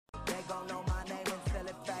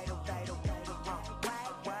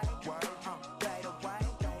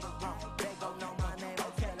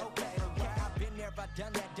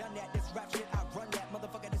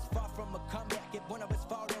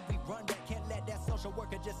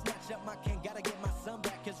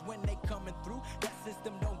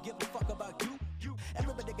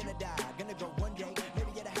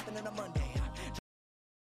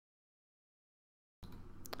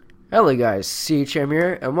Hello guys, CHM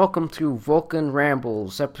here, and welcome to Vulcan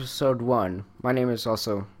Rambles, Episode 1. My name is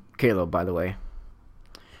also Caleb, by the way.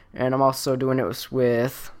 And I'm also doing it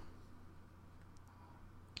with...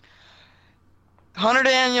 Hunter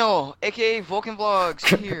Daniel, aka Vulcan Vlogs,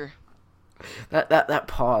 here. That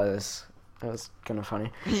pause. That was kind of funny.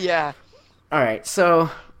 Yeah. Alright, so...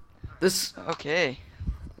 This... Okay.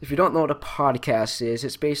 If you don't know what a podcast is,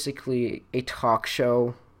 it's basically a talk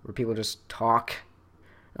show where people just talk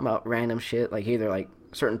about random shit, like either like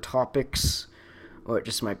certain topics, or it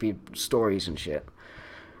just might be stories and shit.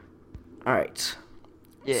 Alright.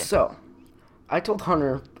 Yeah. So, I told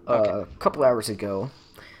Hunter a couple hours ago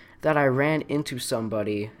that I ran into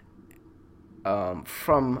somebody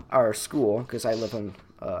from our school, because I live in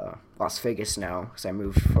Las Vegas now, because I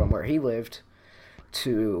moved from where he lived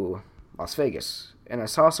to Las Vegas. And I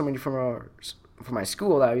saw somebody from my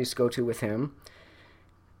school that I used to go to with him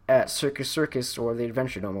at Circus or the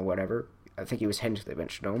Adventure Dome or whatever. I think he was heading to the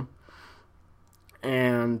Adventure Dome.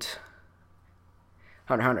 And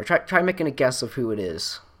Hunter, try making a guess of who it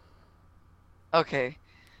is. Okay,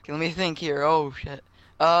 let me think here. Oh shit.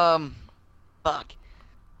 Fuck. I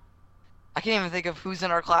can't even think of who's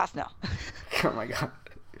in our class now. Oh my god.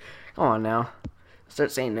 Come on now.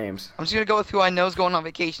 Start saying names. I'm just gonna go with who I know is going on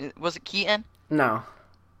vacation. Was it Keaton? No.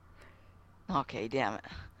 Okay, damn it.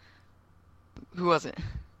 Who was it?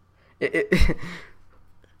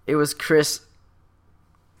 It was Chris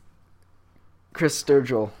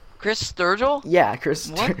Sturgill. Chris Sturgill? Yeah, Chris.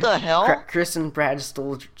 What the hell? Chris and Brad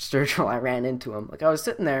Sturgill. I ran into him. Like I was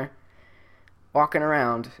sitting there, walking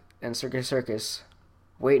around in Circus,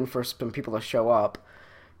 waiting for some people to show up,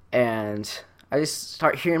 and I just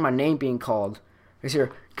start hearing my name being called. I just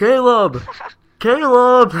hear Caleb,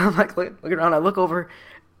 Caleb. I'm like looking around. I look over,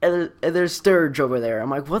 and there's Sturge over there. I'm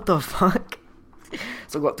like, what the fuck?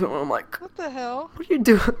 So I go up to him. I'm like, What the hell? what are you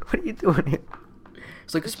doing? What are you doing here?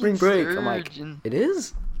 It's like spring break. I'm like, it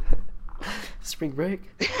is? Spring break?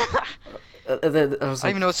 And then I was I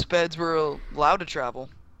like, didn't even know speds were allowed to travel.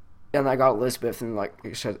 and I got Elizabeth, and like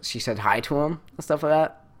she said hi to him and stuff like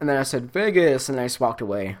that. And then I said Vegas, and I just walked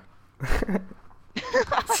away.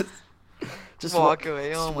 just Walk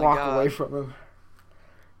away. Oh my walk god. away from him.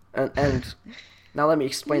 And now let me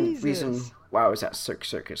explain the reason Jesus. why I was at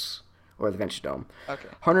Circus or the Adventure Dome. Okay.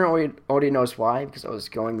 Hunter already knows why, because I was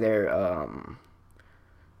going there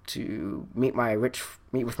to meet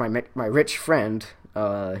with my rich friend.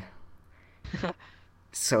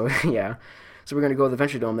 So yeah, so we're gonna go to the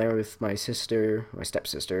Adventure Dome there with my sister, my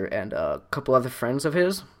stepsister, and a couple other friends of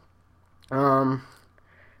his. But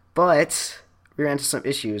we ran into some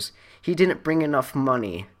issues. He didn't bring enough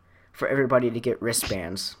money for everybody to get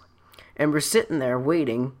wristbands, and we're sitting there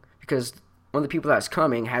waiting because one of the people that's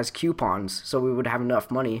coming has coupons, so we would have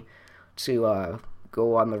enough money to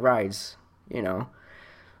go on the rides, you know.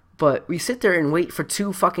 But we sit there and wait for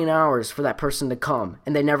 2 fucking hours for that person to come,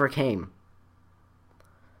 and they never came.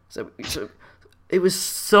 So it was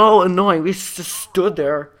so annoying. We just stood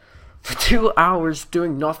there for 2 hours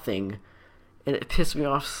doing nothing, and it pissed me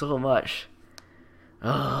off so much.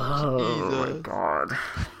 Oh my god.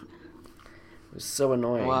 It was so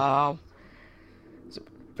annoying. Wow.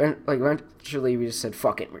 Like eventually we just said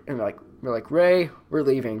fuck it, and we're like Ray, we're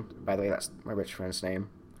leaving. By the way, that's my rich friend's name.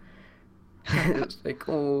 It's like,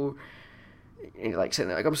 oh, and he's like sitting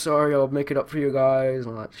there like, I'm sorry, I'll make it up for you guys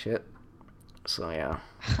and all that shit. So yeah,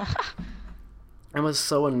 it was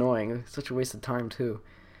so annoying. It was such a waste of time too,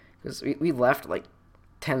 because we left like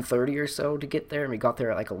 10:30 or so to get there, and we got there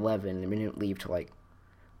at like 11, and we didn't leave till like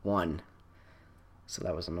 1. So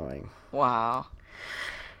that was annoying. Wow.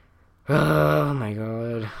 Oh my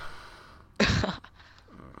god.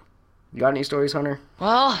 You got any stories, Hunter?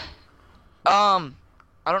 Well, I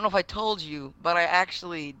don't know if I told you, but I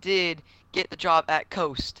actually did get the job at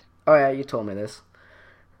Coast. Oh yeah, you told me this.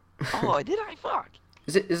 Oh, did I? Fuck.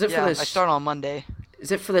 Is it Yeah, for this? I start on Monday.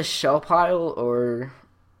 Is it for the shell pile or?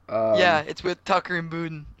 Yeah, it's with Tucker and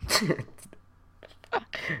Booden.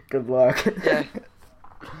 Good luck. Yeah.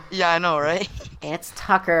 Yeah, I know, right? It's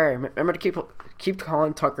Tucker. Remember to keep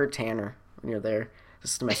calling Tucker Tanner when you're there,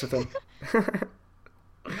 just to mess with him.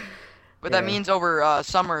 But Yeah. that means over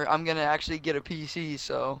summer I'm gonna actually get a PC.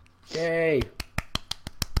 So. Yay!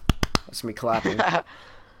 That's me clapping.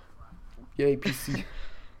 Yay, PC.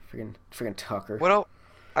 Friggin' Tucker. What else?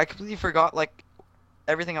 I completely forgot like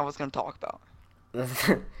everything I was gonna talk about.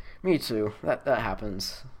 Me too. That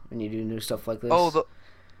happens when you do new stuff like this. Oh,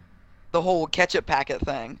 the whole ketchup packet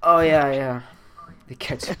thing. Oh yeah. The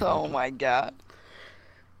ketchup. Oh my god.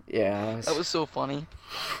 Yeah. That was so funny.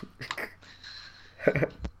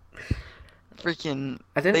 Freaking,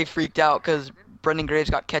 I think they freaked out because Brendan Graves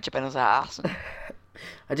got ketchup in his ass.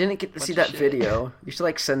 I didn't get to Bunch see of that shit. video. You should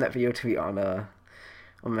like send that video to me on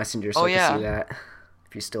Messenger so Oh, I can yeah. see that.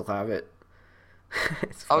 If you still have it.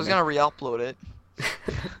 It's I was funny. gonna re-upload it.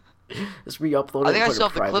 Just re-upload it I think and I put still it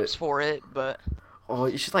have the private. clips for it, but Oh,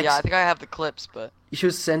 you should like yeah, I think I have the clips, but you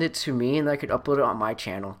should send it to me and I could upload it on my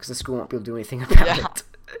channel because the school won't be able to do anything about Yeah.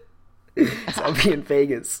 it. So I'll be in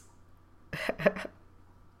Vegas.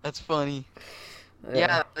 that's funny.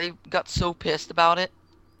 Yeah, they got so pissed about it.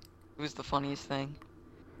 It was the funniest thing.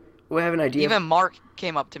 We have an idea. Even Mark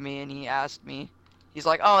came up to me and he asked me. He's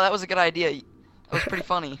like, "Oh, that was a good idea. That was pretty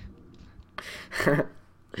funny."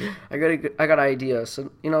 I got an idea. So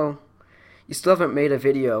you still haven't made a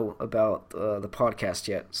video about the podcast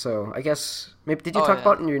yet. So I guess maybe did you Oh, talk yeah.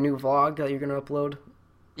 about it in your new vlog that you're gonna upload?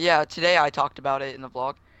 Yeah, today I talked about it in the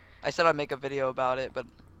vlog. I said I'd make a video about it, but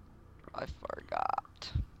I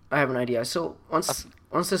forgot. I have an idea. So once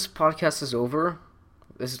this podcast is over,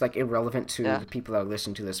 this is like irrelevant to Yeah. the people that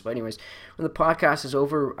listen to this. But anyways, when the podcast is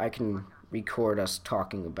over, I can record us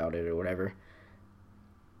talking about it or whatever,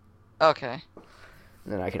 Okay.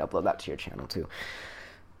 and then I can upload that to your channel too.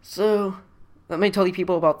 So let me tell you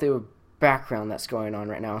people about the background that's going on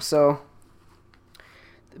right now. So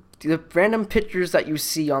the random pictures that you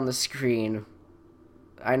see on the screen,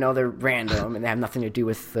 I know they're random and they have nothing to do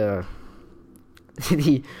with the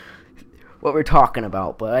what we're talking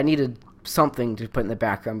about, but I needed something to put in the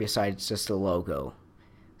background besides just the logo.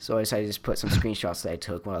 So I decided to just put some screenshots that I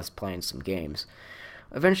took while I was playing some games.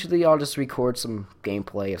 Eventually, I'll just record some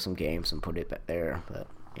gameplay of some games and put it back there. But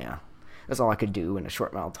yeah, that's all I could do in a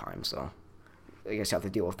short amount of time. So I guess I have to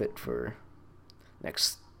deal with it for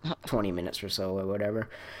next 20 minutes or so or whatever.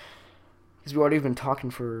 Because we've already been talking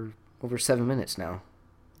for over 7 minutes now.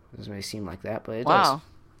 It doesn't really seem like that, but it Wow.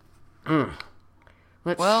 does.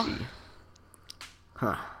 Let's Well- see.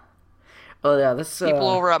 Huh. Oh yeah, this People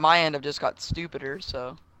over at my end have just got stupider,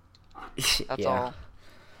 so that's yeah. all.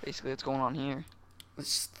 Basically, what's going on here.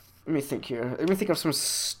 Let me think here. Let me think of some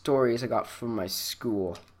stories I got from my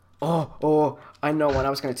school. Oh, I know one I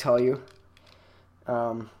was going to tell you.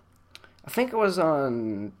 I think it was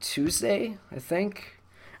on Tuesday,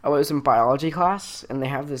 I was in biology class, and they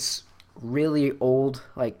have this really old,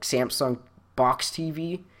 like, Samsung box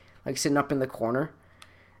TV, like, sitting up in the corner.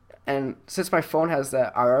 And since my phone has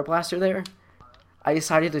that IR blaster there, I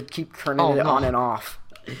decided to keep turning Oh, it no. on and off.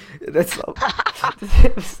 That's so,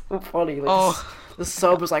 it was so funny. Like, Oh. the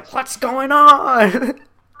sub was like, "What's going on?"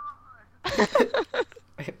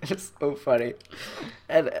 It's so funny.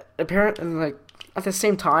 And apparently, like, at the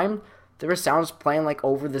same time, there were sounds playing, like,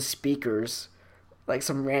 over the speakers. Like,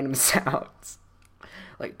 some random sounds.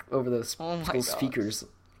 Like, over those Oh my school gosh. speakers.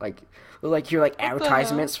 Like, you're, like, the hell?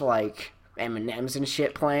 advertisements for, like, M&M's and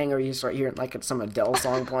shit playing, or you start hearing, like, some Adele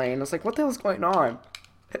song playing. It's like, what the hell's going on?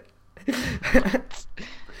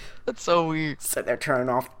 That's so weird. Sit there turning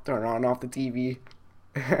on and off the TV.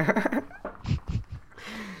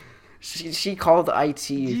 She called the IT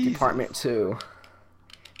department too.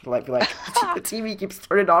 Like the TV keeps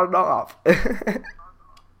turning on and off.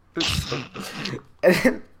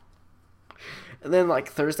 and then like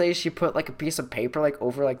Thursday she put like a piece of paper like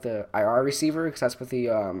over like the IR receiver because that's what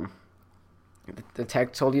the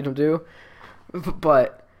tech told you to do.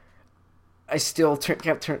 But I still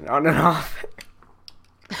kept turning on and off.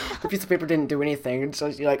 The piece of paper didn't do anything, and so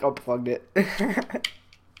she like unplugged it.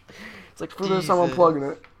 It's like for this, I'm Jesus.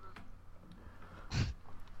 unplugging it.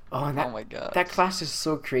 Oh, and Oh my god. that class is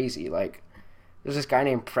so crazy. Like, there's this guy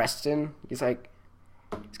named Preston. He's kind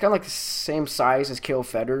of like the same size as Kill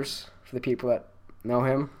Fedders for the people that know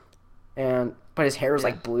him, but his hair is Yeah.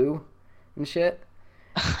 like blue and shit.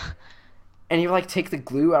 And you like take the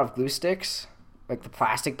glue out of glue sticks, like the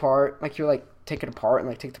plastic part. Like you like take it apart and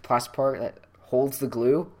like take the plastic part that holds the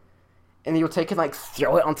glue, and you'll take it and like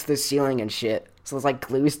throw it onto the ceiling and shit. So there's like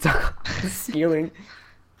glue stuck on the ceiling.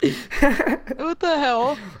 What the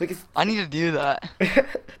hell? Like it's, I need to do that.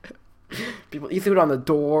 you threw it on the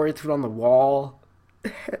door, you threw it on the wall,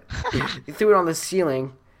 you threw it on the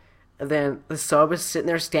ceiling, and then the sub is sitting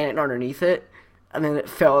there standing underneath it, and then it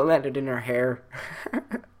fell and landed in her hair.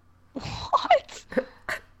 What?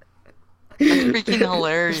 That's freaking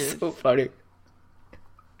hilarious. So funny.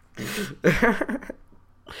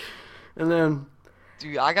 and then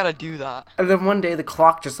Dude, I gotta do that. one day the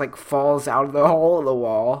clock just like falls out of the hole in the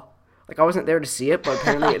wall. Like I wasn't there to see it, but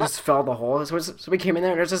apparently it just fell the hole. So we came in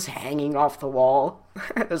there and it was just hanging off the wall.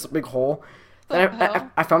 There's a big hole. Then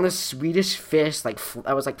I found this Swedish fish that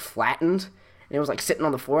was like flattened, and it was like sitting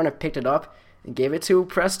on the floor, and I picked it up and gave it to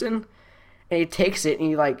Preston, and he takes it and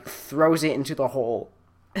he like throws it into the hole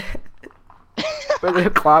where the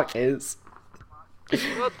clock is.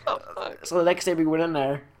 What the fuck? So the next day we went in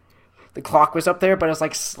there. The clock was up there, but it was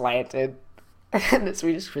like slanted. And the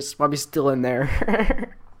Swedish Christmas mommy's still in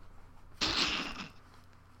there.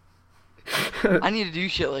 I need to do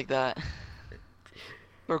shit like that.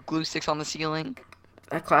 Or glue sticks on the ceiling.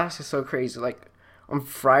 That class is so crazy. Like, on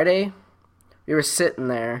Friday, we were sitting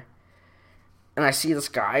there, and I see this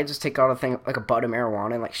guy just take out a thing, like a bud of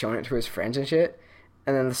marijuana, and like showing it to his friends and shit.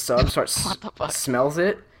 And then the sub smells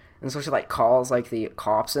it, and so she like calls like the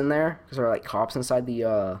cops in there, because there are like cops inside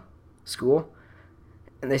the school.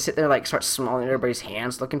 And they sit there like start smelling everybody's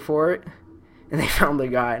hands looking for it. And they found the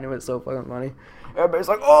guy, and it was so fucking funny. Everybody's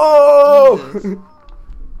like, oh!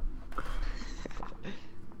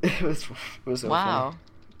 It was so wow.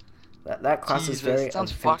 funny. That class is very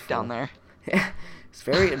sounds eventful. fucked down there. Yeah, it's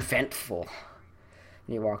very eventful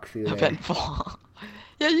when you walk through there. Eventful.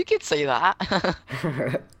 Yeah, you could say that.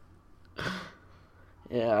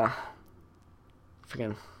 Yeah.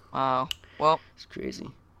 Freaking. Wow. Well, it's crazy.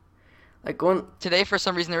 Like going today, for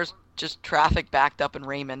some reason, there was just traffic backed up in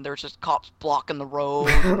Raymond. There was just cops blocking the road.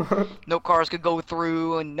 No cars could go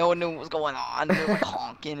through, and no one knew what was going on. They were like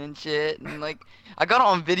honking and shit. And like, I got it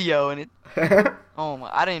on video, and it. Oh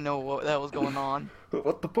my! I didn't know what that was going on.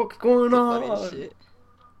 What the fuck's going on? Funny as shit.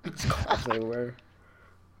 It's cops everywhere.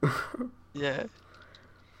 Yeah.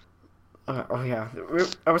 Oh yeah,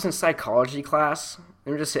 I was in psychology class. And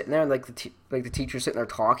we were just sitting there, and like the teacher's sitting there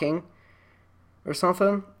talking, or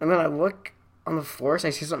something. And then I look on the floor, so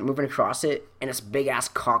I see something moving across it, and this big ass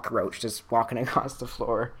cockroach just walking across the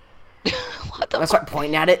floor. What the And I start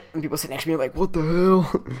pointing at it, and people sit next to me like, "What the hell?"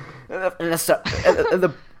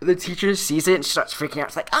 And the teacher sees it and she starts freaking out.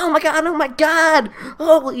 It's like, "Oh my god! Oh my god!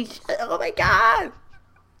 Holy shit! Oh my god!"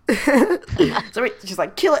 She's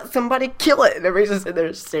like, "Kill it! Somebody kill it!" And everybody's just sitting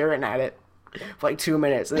there staring at it for like 2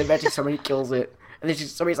 minutes, and then eventually somebody kills it. And then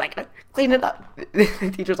somebody's like, "Clean it up."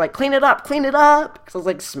 The teacher's like, "Clean it up! Clean it up!" Because it's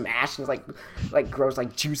like smashed and it's like gross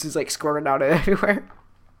like juices like squirting out everywhere.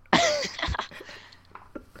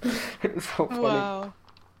 It's so funny. Wow.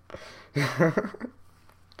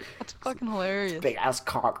 That's fucking hilarious. Big ass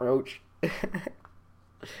cockroach. It's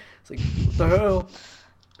like, what the hell?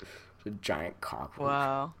 It's a giant cockroach.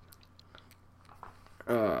 Wow.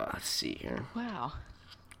 Let's see here. Wow.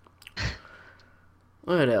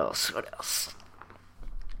 What else?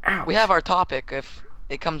 Ouch. We have our topic if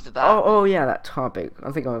it comes to that. Oh yeah, that topic. I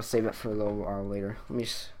think I'll save it for a little while later. I think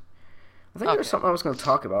there was something I was going to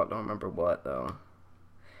talk about. Don't remember what though.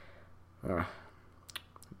 Let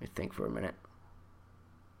me think for a minute.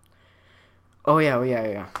 Oh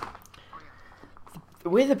yeah. The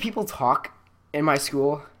way that people talk in my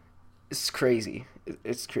school is crazy.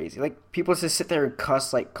 It's crazy. Like, people just sit there and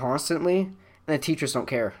cuss, like, constantly, and the teachers don't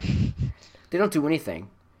care. They don't do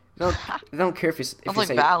anything. They don't care if you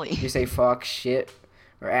say fuck, shit,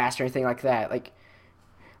 or ass or anything like that. Like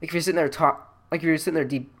if you're sitting there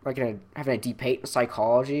having a debate in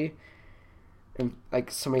psychology, and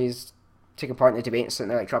like somebody's taking part in the debate and sitting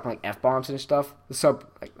there like dropping like F-bombs and stuff.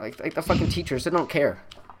 Like the fucking teachers, they don't care.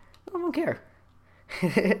 They don't care.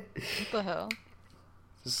 What the hell?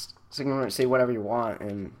 Just so you can say whatever you want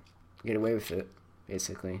and get away with it,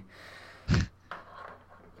 basically.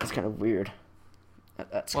 That's kind of weird.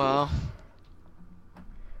 That's wow. Cool.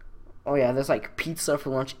 Oh yeah, there's like pizza for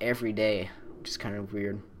lunch every day, which is kind of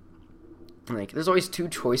weird. Like, there's always two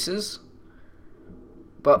choices,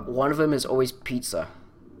 but one of them is always pizza.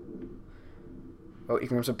 Oh, you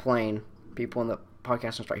can hear some plane. People in the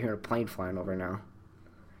podcast will start hearing a plane flying over now.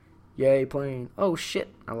 Yay, plane. Oh, shit.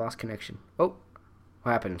 I lost connection. Oh,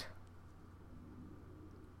 what happened?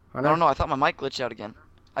 I don't know. I thought my mic glitched out again.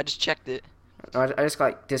 I just checked it. I just got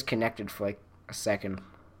like, disconnected for like a second.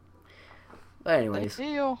 But anyways.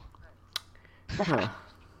 Huh.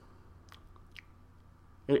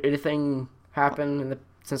 Anything happened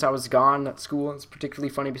since I was gone at school? It's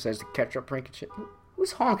particularly funny besides the ketchup prank and shit.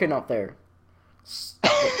 Who's honking out there?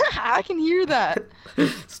 I can hear that.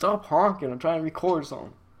 Stop honking. I'm trying to record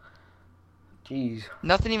something. Jeez.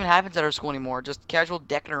 Nothing even happens at our school anymore. Just casual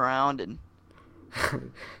decking around and...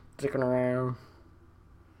 Dicking around.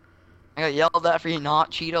 I got yelled at for eating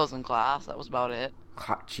hot Cheetos in class. That was about it.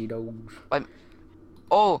 Hot Cheetos.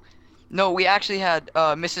 Oh, no, we actually had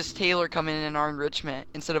Mrs. Taylor come in our enrichment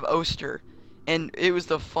instead of Oster. And it was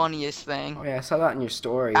the funniest thing. Oh, yeah, I saw that in your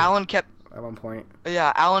story. Alan kept... At one point.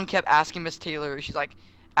 Yeah, Alan kept asking Miss Taylor. She's like...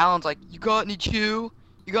 Alan's like, you got any chew?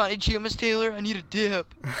 You got any chew, Miss Taylor? I need a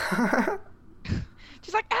dip.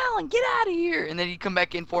 She's like, Alan, get out of here. And then he'd come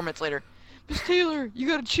back in 4 minutes later. Miss Taylor, you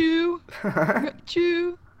got a chew? You got a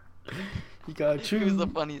chew? You got a chew. It was the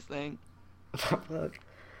funniest thing. You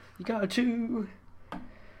got a chew.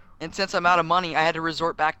 And since I'm out of money, I had to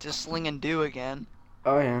resort back to Sling and Do again.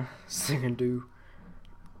 Oh yeah, sing and do.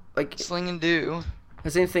 Like Sling and Do.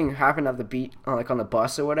 the same thing happened at the beat, like on the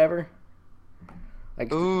bus or whatever.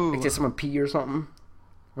 Ooh. Like did someone pee or something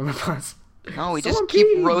on the bus? No, we Someone just keep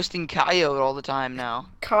pee! roasting Coyote all the time now.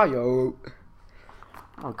 Coyote.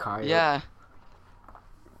 Oh, Coyote. Yeah.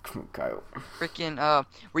 Come on, Coyote. Freaking,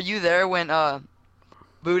 were you there when,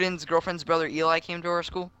 Budin's girlfriend's brother Eli came to our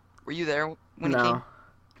school? Were you there when he came? No.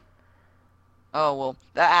 Oh, well,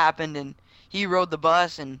 that happened, and he rode the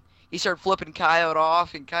bus, and he started flipping Coyote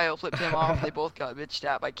off, and Coyote flipped him off, and they both got bitched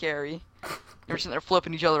at by Carrie. They were sitting there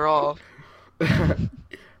flipping each other off.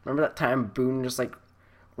 Remember that time Boone just like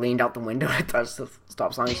leaned out the window and touched the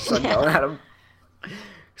stop sign and started yelling at him?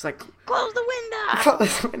 He's like, Close the window!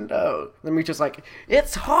 close the window. Then we just like,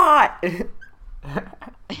 it's hot! It's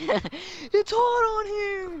hot on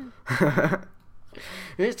here!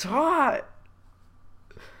 It's hot!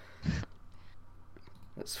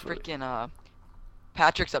 That's funny. Freaking,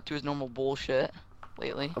 Patrick's up to his normal bullshit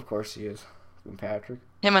lately. Of course he is. And Patrick.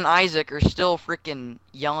 Him and Isaac are still freaking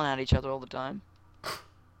yelling at each other all the time.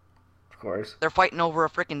 Of course. They're fighting over a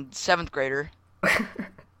freaking 7th grader.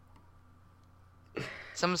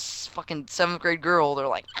 Some fucking 7th grade girl, they're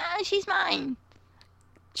like, she's mine.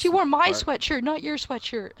 She wore my sweatshirt, not your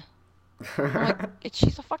sweatshirt. I'm like,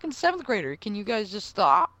 she's a fucking 7th grader. Can you guys just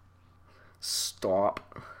stop?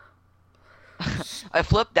 Stop. I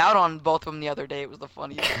flipped out on both of them the other day. It was the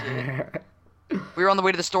funniest shit. We were on the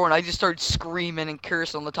way to the store, and I just started screaming and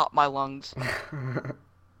cursing on the top of my lungs.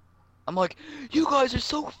 I'm like, you guys are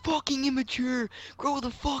so fucking immature. Grow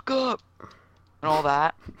the fuck up. And all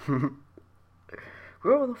that.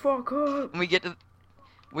 Grow the fuck up. And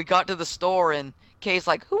we got to the store, and Kay's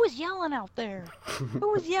like, who was yelling out there?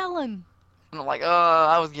 Who was yelling? And I'm like,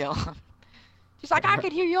 I was yelling. She's like, I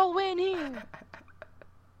could hear y'all in here.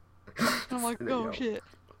 And I'm like, oh shit.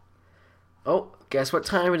 Oh, guess what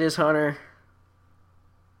time it is, Hunter?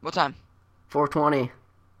 What time? 4:20.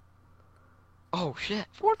 Oh shit,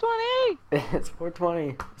 4:20. It's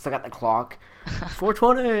 4:20. Still got the clock.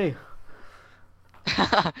 4:20.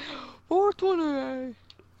 4:20.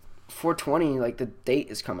 4:20. Like the date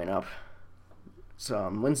is coming up. It's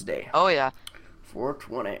Wednesday. Oh yeah.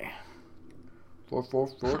 4:20.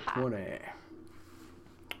 4:20.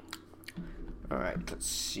 All right. Let's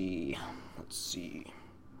see.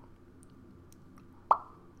 I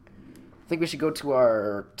think we should go to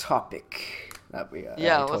our topic that we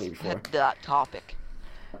Yeah, I told let's you before. head to that topic.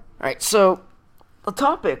 Alright, so the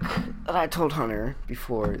topic that I told Hunter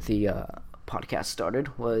before the podcast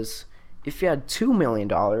started was if you had $2 million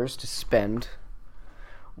to spend,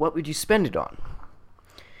 what would you spend it on?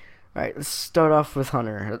 Alright, let's start off with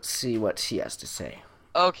Hunter. Let's see what he has to say.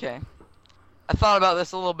 Okay. I thought about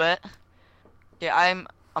this a little bit. Yeah,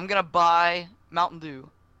 I'm gonna buy Mountain Dew,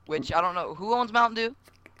 which I don't know who owns Mountain Dew.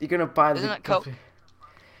 You're gonna buy Isn't it Coke?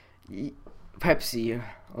 Pepsi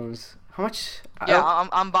owns how much? Yeah,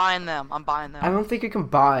 I'm buying them. I'm buying them. I don't think you can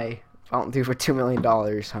buy Mountain Dew for $2 million,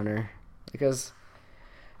 Hunter. Because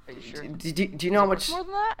Are you sure? do you know how much? More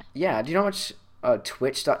than that? Yeah, do you know how much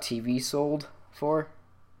Twitch.tv sold for?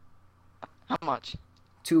 How much?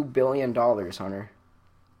 $2 billion, Hunter.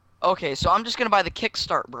 Okay, so I'm just gonna buy the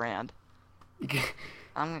Kickstart brand.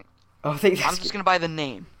 I'm just gonna buy the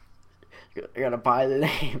name. You're gonna buy the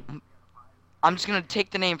name. I'm just gonna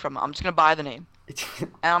take the name from it. I'm just gonna buy the name, and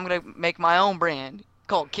I'm gonna make my own brand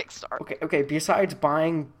called Kickstart. Okay. Besides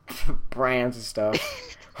buying brands and stuff,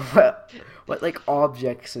 what like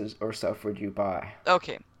objects or stuff would you buy?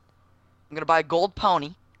 Okay, I'm gonna buy a gold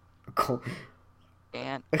pony,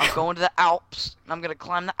 and I'm going to the Alps, and I'm gonna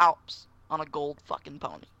climb the Alps on a gold fucking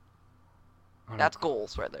pony. That's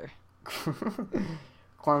goals right there.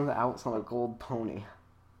 Climb the Alps on a gold pony.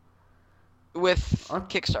 With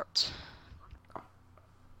Kickstarts.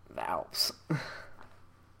 The Alps.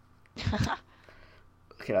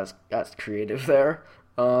 Okay, that's creative there.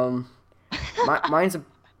 Mine's a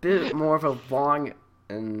bit more of a long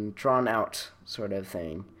and drawn out sort of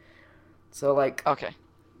thing. So like, Okay.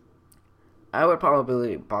 I would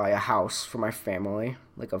probably buy a house for my family,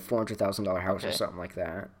 like a $400,000 house or Okay. something like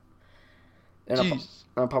that. And Jeez.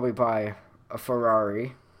 I'll probably buy a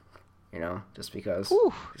Ferrari, just because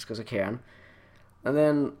I can. And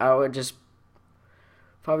then I would just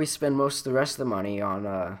probably spend most of the rest of the money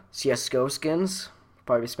on CS:GO skins.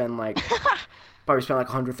 Probably spend like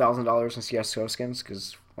 $100,000 in CS:GO skins,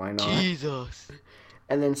 because why not? Jesus.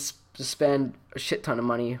 And then just spend a shit ton of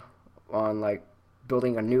money on like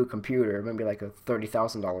building a new computer, maybe like a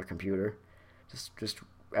 $30,000 computer. Just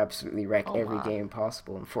absolutely wreck every game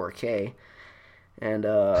possible in 4K. And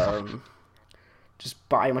just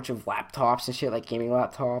buy a bunch of laptops and shit, like gaming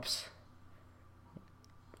laptops.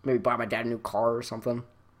 Maybe buy my dad a new car or something.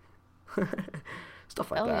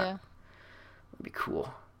 Stuff like Hell that. yeah. That'd be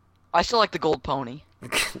cool. I still like the gold pony.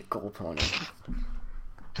 The gold pony.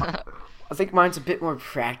 I think mine's a bit more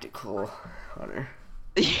practical, Hunter.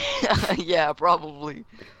 Yeah, probably.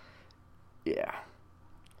 Yeah.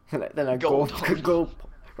 Then a Gold gold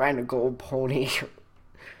riding a gold pony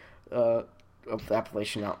up the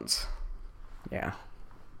Appalachian Mountains. Yeah.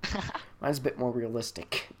 Mine's a bit more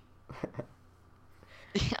realistic.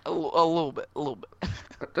 Yeah, a little bit.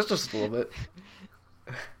 That's just a little bit.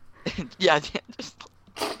 Yeah, just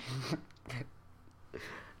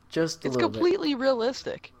Just a it's little bit. completely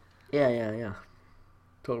realistic. Yeah.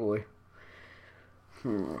 Totally.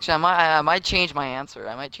 So I might change my answer.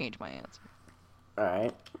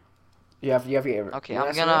 Alright. You have your Okay, new I'm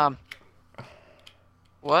answer gonna.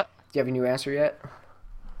 What? yet? Do you have a new answer yet?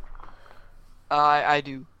 I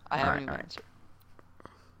do. I have a Alright, new alright. answer.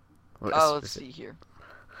 What Oh, is let's it? see here.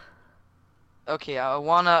 Okay, I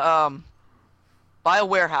wanna buy a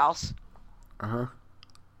warehouse Uh-huh.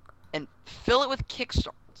 and fill it with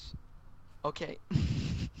kickstarts. Okay.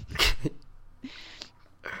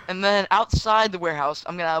 And then outside the warehouse,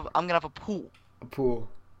 I'm gonna have a pool. A pool.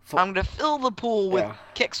 I'm gonna fill the pool with Yeah.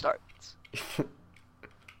 kickstarts.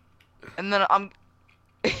 And then I'm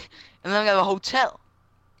gonna have a hotel.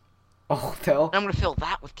 A hotel? And I'm gonna fill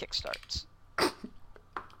that with kickstarts.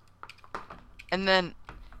 And then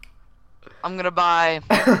I'm gonna buy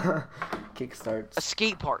Kickstarts. a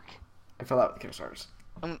skate park. I fill out with Kickstarts.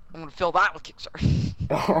 I'm gonna fill that with kickstarts.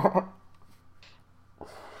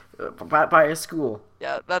 Buy a school.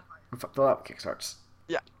 Yeah, that. Fill out with Kickstarts.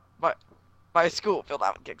 Yeah, buy a school. Fill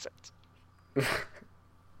that with kickstarts.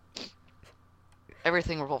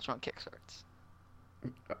 Everything revolves around kickstarts.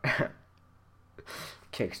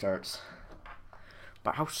 Kickstarts.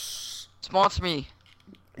 Buy a house. Sponsor me.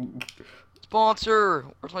 Sponsor.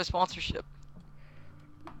 Where's my sponsorship?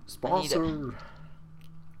 Sponsor.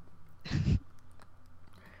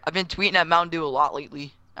 I've been tweeting at Mountain Dew a lot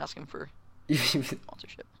lately, asking for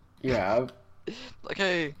sponsorship. Yeah. Like,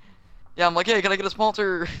 hey, yeah, I'm like, hey, can I get a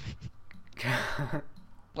sponsor?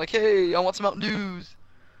 Like, hey, I want some Mountain Dews.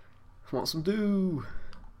 Want some dew?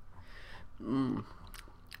 I'm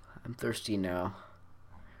thirsty now.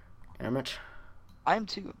 Damn it. I am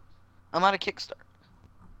too. I'm out of Kickstart.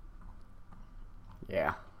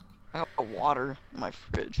 Yeah. I got water in my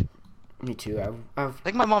fridge. Me too. I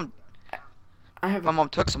think my mom I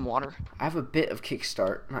took some water. have a bit of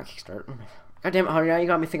Kickstart. Not Kickstart. God damn it, honey, now you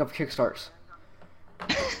got me thinking of Kickstarts.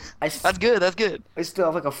 That's good. That's good. I still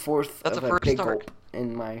have like a fourth That's of a a first big start. gulp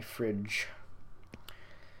in my fridge.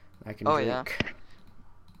 I can Oh, drink.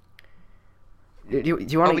 yeah. Do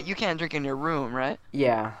you want Oh, to? but you can't drink in your room, right?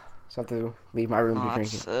 Yeah. So I have to leave my room to Oh, be that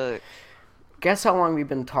drinking. sucks. Guess how long we've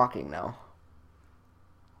been talking now?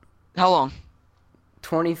 How long?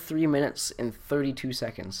 23 minutes and 32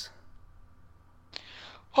 seconds.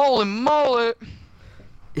 Holy moly!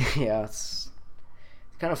 Yeah, it's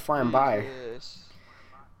kind of flying by. Yes.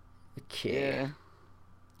 Okay.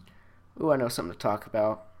 Yeah. Ooh, I know something to talk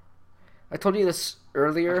about. I told you this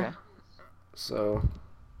earlier, Okay. so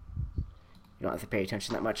you don't have to pay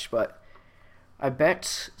attention that much, but I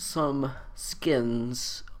bet some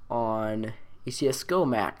skins on a CSGO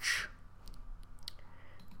match.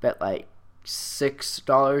 Bet like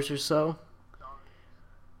 $6 or so.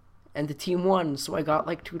 And the team won, so I got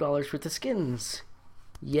like $2 worth of skins.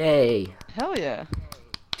 Yay. Hell yeah.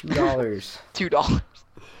 $2. $2.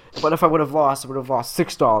 But if I would have lost, I would have lost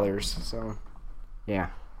 $6. So, yeah.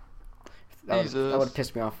 That Jesus. would have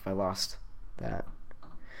pissed me off if I lost that.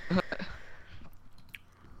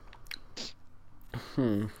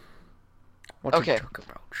 What Okay. to talk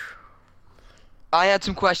about? I had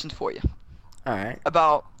some questions for you Alright.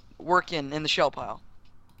 about working in the shell pile.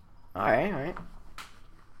 Alright.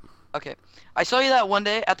 Okay. I saw you that one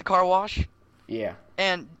day at the car wash, Yeah.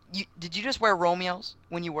 and did you just wear Romeos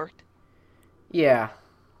when you worked? Yeah.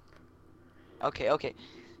 Okay.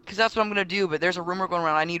 Because that's what I'm going to do, but there's a rumor going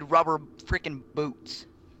around I need rubber freaking boots.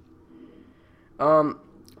 I'm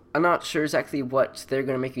not sure exactly what they're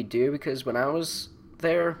gonna make you do because when I was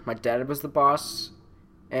there, my dad was the boss,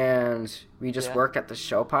 and we just Yeah. worked at the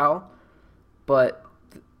shell pile. But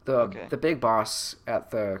Okay. the big boss at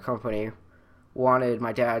the company wanted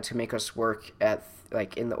my dad to make us work at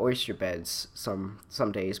like in the oyster beds some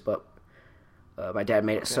days, but my dad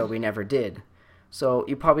made it so Okay. we never did. So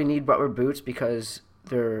you probably need rubber boots because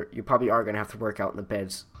you probably are gonna have to work out in the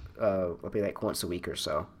beds, maybe like once a week or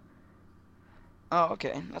so. Oh,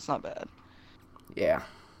 okay. That's not bad. Yeah.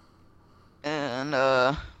 And,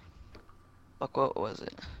 Fuck, what was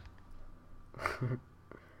it?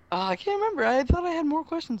 I can't remember. I thought I had more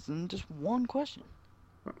questions than just one question.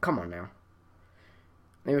 Come on now.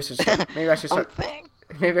 Maybe I should start. Maybe I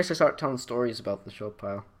should start telling stories about the show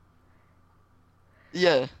pile.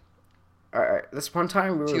 Yeah. Alright, this one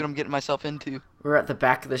time See what I'm getting myself into. we were at the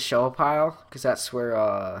back of the show pile because that's where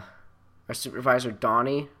our supervisor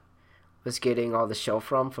Donnie was getting all the shell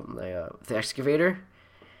from the excavator,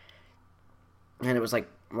 and it was like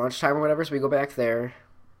lunchtime or whatever. So we go back there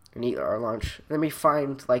and eat our lunch. And then we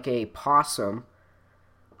find like a possum,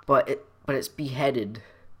 but it's beheaded.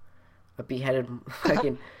 A beheaded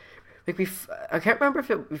fucking. I can't remember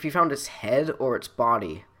if we found its head or its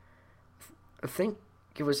body. I think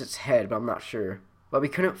it was its head, but I'm not sure. But we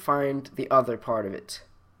couldn't find the other part of it.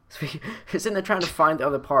 So we were sitting there trying to find the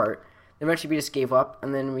other part. Eventually we just gave up,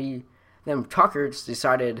 and then Tucker just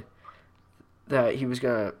decided that he was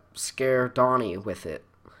gonna scare Donnie with it.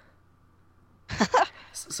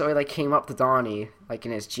 So he like came up to Donnie like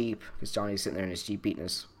in his Jeep, because Donnie's sitting there in his Jeep eating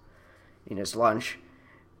his lunch.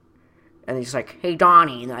 And he's like, "Hey,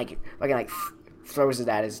 Donnie," and like throws it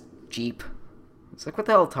at his Jeep. It's like, "What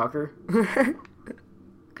the hell, Tucker?"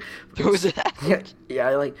 Throws it at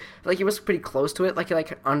yeah, like he was pretty close to it. Like he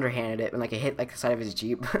like underhanded it and like it hit like the side of his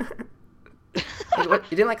Jeep.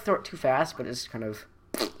 He didn't like throw it too fast, but it just kind of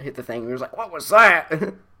hit the thing. He was like, "What was that?"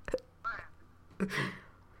 And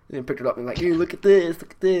then picked it up and like, "Hey, look at this,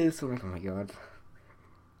 look at this." I'm like, "Oh my god."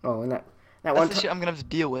 Oh, and that That's one the shit I'm gonna have to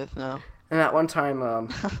deal with now. And that one time,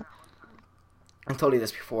 I told you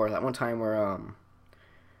this before. That one time where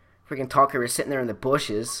freaking Tucker was sitting there in the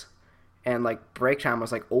bushes, and like break time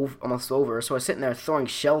was like almost over. So I was sitting there throwing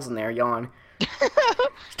shells in there, yelling,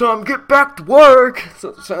 "It's time to get back to work!"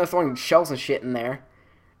 So I'm throwing shells and shit in there.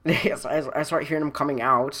 I start hearing him coming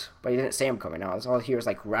out, but he didn't say him coming out. All I hear was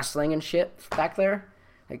like wrestling and shit back there,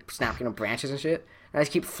 like snapping on branches and shit. And I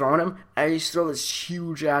just keep throwing him. And I just throw this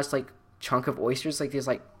huge ass like chunk of oysters, like there's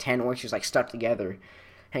like 10 oysters like stuck together,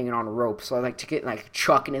 hanging on a rope. So I like to get like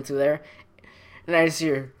chucking into there, and I just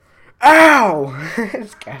hear, "Ow!"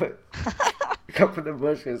 It's got it come from the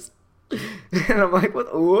bushes, and I'm like,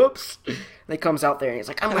 "What? Whoops!" And he comes out there and he's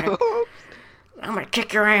like, I'm gonna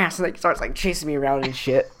kick your ass," and like starts like chasing me around and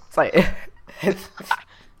shit. It's like,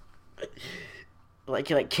 like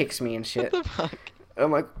he like kicks me and shit. What the fuck? And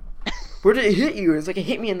I'm like, "Where did it hit you?" It's like it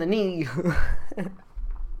hit me in the knee.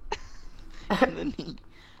 In the knee.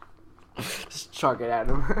 Just chuck it at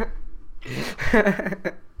him.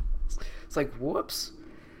 It's like, whoops.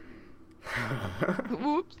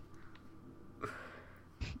 Whoops.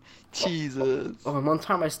 Jesus. Oh, and one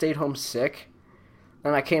time I stayed home sick,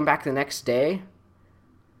 and I came back the next day,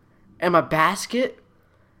 and my basket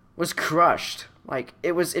was crushed. Like,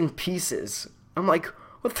 it was in pieces. I'm like,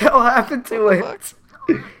 what the hell happened to it?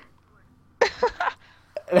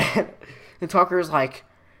 And Tucker's like,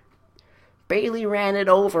 "Bailey ran it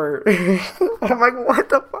over." I'm like, what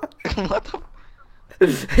the fuck? What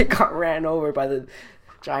the? It got ran over by the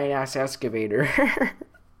giant ass excavator.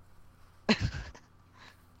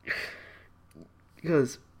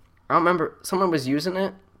 Because I remember someone was using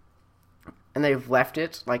it, and they left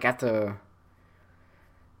it like at the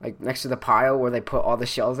next to the pile where they put all the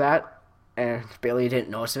shells at, and Bailey didn't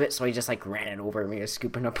notice of it, so he just like ran it over me,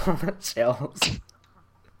 scooping up all the shells.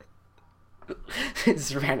 He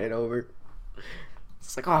just ran it over.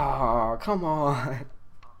 It's like, oh, come on.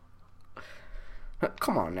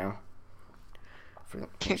 Come on now.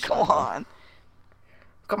 Come on.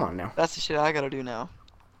 Come on now. That's the shit I gotta do now.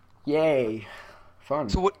 Yay. Fun.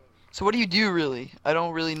 So what do you do really? I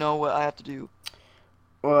don't really know what I have to do.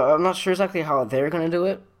 Well, I'm not sure exactly how they're gonna do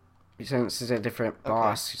it, since it's a different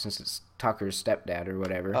boss, since it's Tucker's stepdad or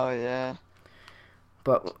whatever. Oh yeah.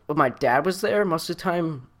 But when my dad was there, most of the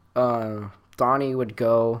time, Donnie would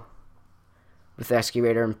go with the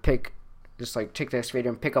excavator and take the excavator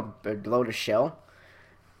and pick up a load of shell.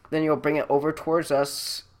 Then he'll bring it over towards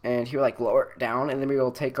us, and he'll like lower it down, and then we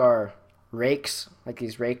will take our rakes, like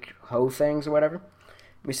these rake hoe things or whatever.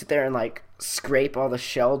 We sit there and like scrape all the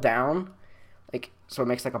shell down, like so it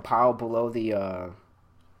makes like a pile below the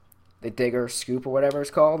digger scoop or whatever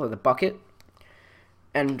it's called, or the bucket.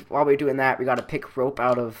 And while we're doing that, we got to pick rope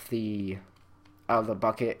out of the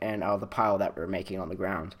bucket and out of the pile that we're making on the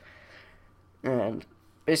ground. And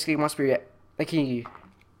basically, once we get, like, he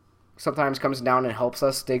sometimes comes down and helps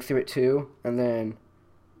us dig through it too. And then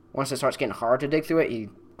once it starts getting hard to dig through it, he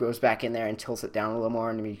goes back in there and tilts it down a little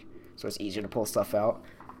more, and so it's easier to pull stuff out.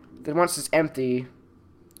 Then once it's empty,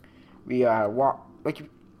 we walk like.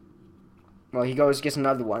 Well, he goes gets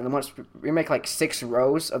another one. And once we make like 6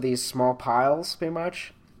 rows of these small piles, pretty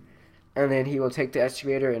much, and then he will take the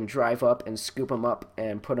excavator and drive up and scoop them up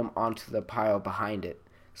and put them onto the pile behind it.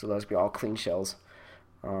 So those be all clean shells.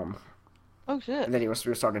 Oh shit. And then he will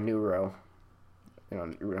start a new row,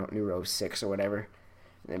 new row 6 or whatever.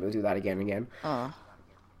 And then we'll do that again and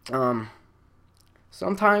again.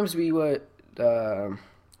 Sometimes we would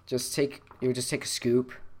just take a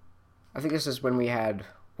scoop. I think this is when we had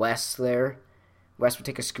Wes there. Wes would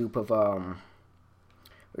take a scoop of a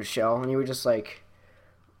shell, and he would just like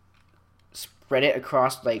spread it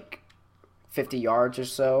across like 50 yards or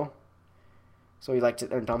so. So he liked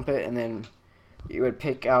to dump it, and then you would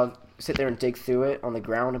sit there and dig through it on the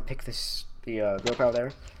ground and pick the rope out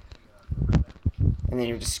there. And then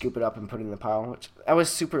you would just scoop it up and put it in the pile. Which I was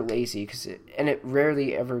super lazy and it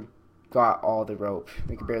rarely ever got all the rope.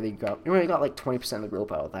 We only got like 20% of the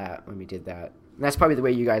rope out of that when we did that. And that's probably the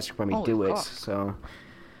way you guys probably do it. So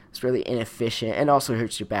it's really inefficient and also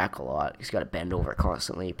hurts your back a lot. You just got to bend over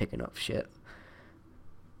constantly picking up shit.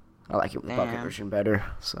 I like it with the bucket version better.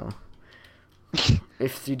 So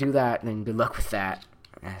if you do that, then good luck with that.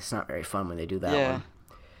 It's not very fun when they do that one.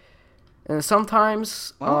 And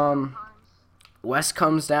sometimes Wes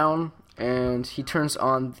comes down and he turns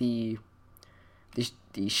on the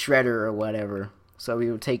shredder or whatever. So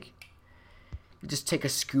we would just take a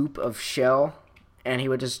scoop of shell and he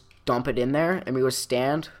would just dump it in there, and we would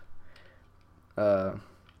stand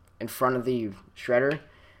in front of the shredder,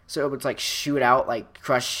 so it would like shoot out like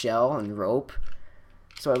crushed shell and rope.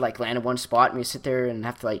 So it like land in one spot, and we sit there and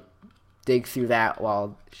have to like dig through that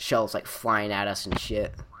while shells like flying at us and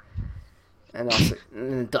shit. And also,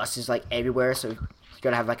 and the dust is like everywhere, so you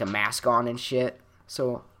gotta have like a mask on and shit.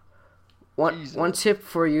 So one tip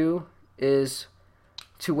for you is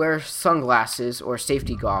to wear sunglasses or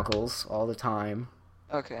safety goggles all the time.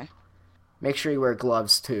 Okay. Make sure you wear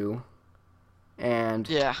gloves too. And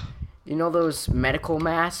yeah, you know those medical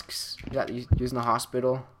masks that you use in the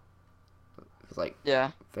hospital? Like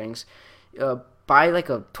things. Buy like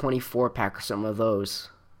a 24-pack or some of those,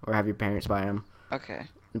 or have your parents buy them. Okay.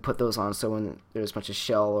 And put those on, so when there's a bunch of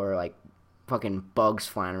shell or like fucking bugs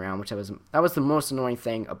flying around, that was the most annoying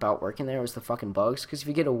thing about working there, was the fucking bugs. Because if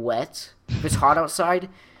you get if it's hot outside,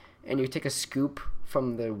 and you take a scoop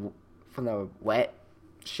from the wet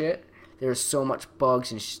shit, there's so much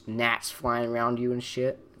bugs and gnats flying around you and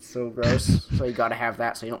shit. It's so gross. So you gotta have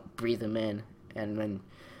that so you don't breathe them in. And when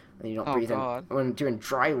you don't breathe them, when doing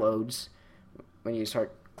dry loads, when you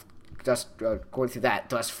start going through that,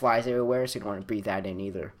 dust flies everywhere, so you don't want to breathe that in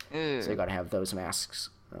either. Ew. So you gotta have those masks.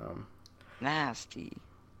 Nasty.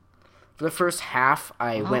 For the first half,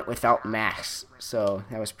 I went without masks, so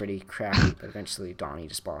that was pretty crappy. But eventually, Donnie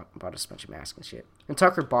just bought us a bunch of masks and shit. And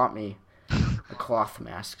Tucker bought me a cloth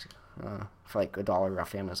mask for like $1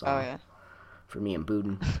 off Amazon. Oh yeah. For me and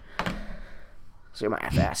Boudin. So you might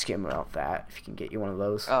have to ask him about that, if he can get you one of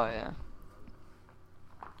those. Oh yeah.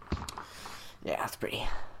 Yeah, it's pretty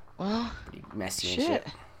messy shit. and shit.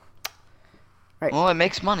 Right. Well, it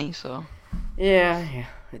makes money, so. Yeah,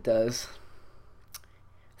 it does.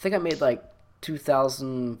 I think I made like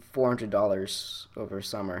 $2,400 over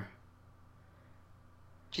summer.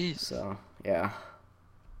 Jeez. So, yeah.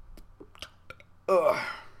 Ugh.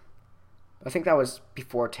 I think that was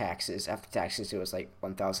before taxes. After taxes, it was like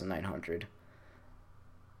 $1,900.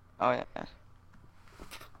 Oh, yeah.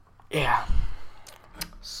 Yeah.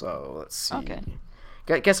 So, let's see. Okay.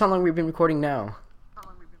 Guess how long we've been recording now?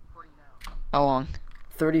 How long?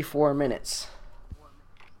 34 minutes.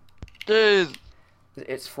 Jeez.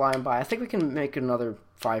 It's flying by. I think we can make another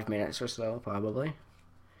 5 minutes or so, probably.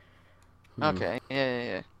 Okay.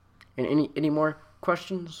 Yeah. And any more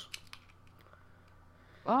questions?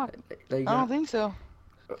 I don't think so.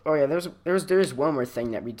 Oh yeah, there's one more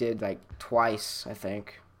thing that we did like twice, I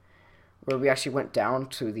think, where we actually went down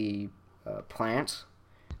to the plant.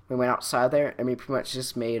 We went outside there and we pretty much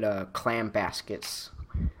just made clam baskets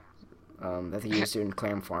that they use in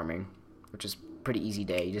clam farming, which is a pretty easy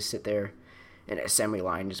day. You just sit there in an assembly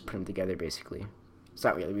line, just put them together basically. It's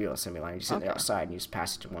not really a real assembly line. You just sit there outside and you just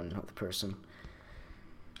pass it to one other person.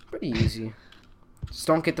 Pretty easy. Just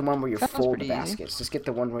don't get the one where you fold the baskets. Just get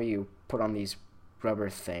the one where you put on these rubber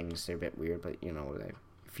things. They're a bit weird, but you know,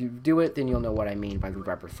 if you do it, then you'll know what I mean by the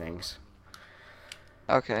rubber things.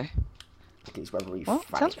 Okay. These rubbery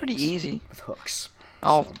sounds pretty easy. With hooks.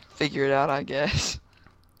 I'll figure it out, I guess.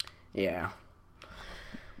 Yeah.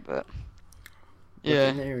 But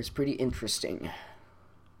yeah, there is pretty interesting.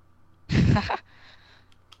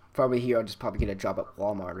 Probably here, I'll just probably get a job at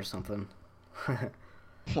Walmart or something.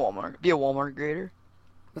 Walmart. Be a Walmart grader.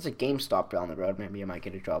 There's a GameStop down the road. Maybe I might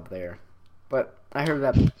get a job there. But I heard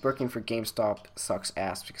that working for GameStop sucks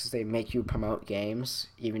ass because they make you promote games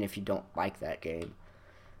even if you don't like that game.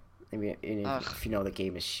 I mean, if you know the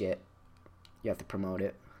game is shit, you have to promote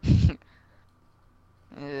it.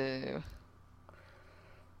 Ew.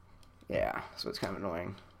 Yeah, so it's kind of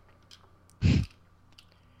annoying.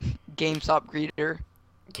 GameStop greeter.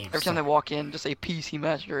 GameStop. Every time they walk in, just say PC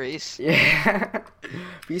Master Race. Yeah.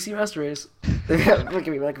 PC Master Race. Look at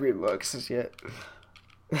me like weird looks and shit.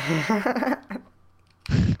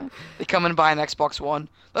 They come and buy an Xbox One.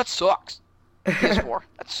 That sucks. PS4.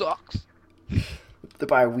 That sucks. They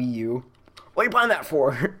buy a Wii U. What are you buying that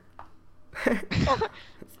for?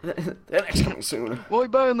 The NX coming soon. Why are you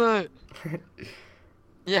buying that?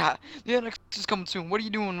 Yeah, the NX is coming soon. What are you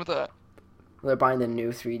doing with that? They're buying the new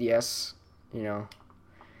 3DS, you know.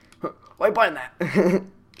 Why are you buying that?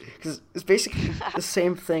 Because it's basically the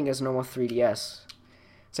same thing as normal 3DS.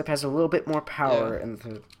 Except it has a little bit more power, and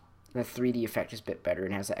the 3D effect is a bit better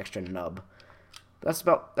and has that extra nub. That's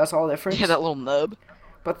all the difference. Yeah, that little nub.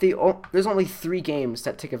 But there's only 3 games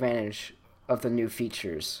that take advantage of the new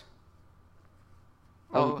features.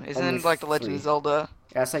 Oh, isn't it like the Legend of Zelda?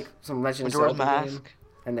 Yeah, it's like some Legend of Majora's Zelda game. Mask.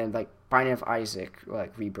 And then like Binding of Isaac,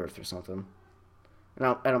 like Rebirth or something. And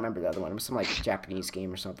I don't remember the other one. It was some like Japanese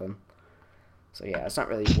game or something. So yeah, it's not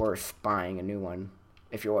really worth buying a new one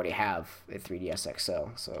if you already have a 3DS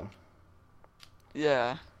XL. So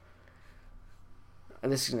Yeah.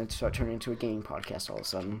 and this is gonna start turning into a gaming podcast all of a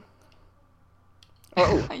sudden.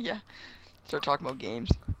 Oh, Yeah. Start talking about games.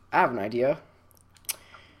 I have an idea.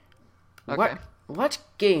 Okay. What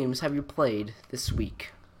games have you played this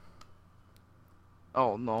week?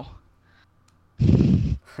 Oh no.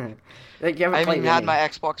 Like you haven't I haven't played even had any. my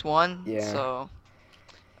Xbox One. Yeah. So.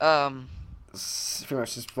 It's pretty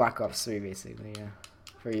much just Black Ops 3 basically, yeah.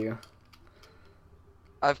 For you.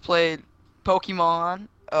 I've played Pokemon,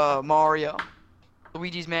 Mario,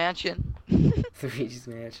 Luigi's Mansion. Luigi's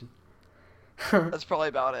Mansion. That's probably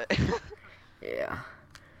about it. Yeah.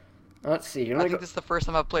 Let's see. I think this is the first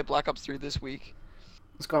time I've played Black Ops 3 this week.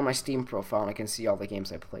 Let's go on my Steam profile and I can see all the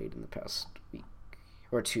games I played in the past week.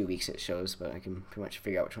 Or 2 weeks it shows, but I can pretty much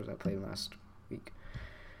figure out which ones I played last week.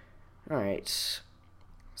 Alright.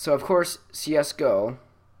 So, of course, CSGO.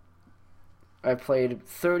 I played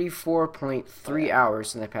 34.3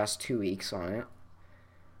 hours in the past 2 weeks on it.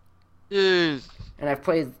 Yes. And I've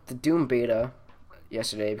played the Doom beta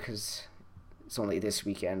yesterday because it's only this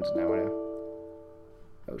weekend and I want to...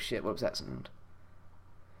 Oh shit, what was that sound?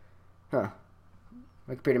 Huh.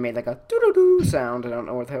 My computer made like a doo-doo-doo sound. I don't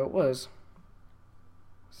know what the hell it was.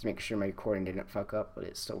 Just making sure my recording didn't fuck up, but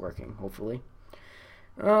it's still working, hopefully.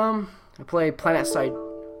 I play PlanetSide.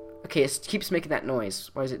 Okay, it keeps making that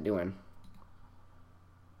noise. What is it doing?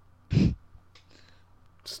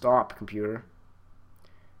 Stop, computer.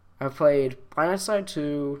 I've played PlanetSide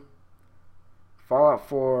 2, Fallout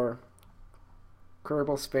 4,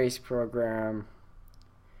 Kerbal Space Program,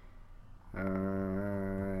 a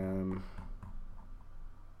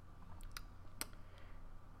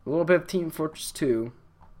little bit of Team Fortress 2.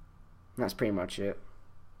 And that's pretty much it.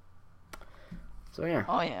 So yeah.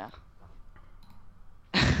 Oh yeah.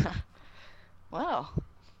 Wow.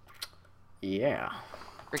 Yeah.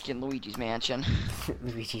 Freaking Luigi's Mansion.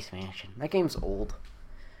 Luigi's Mansion. That game's old.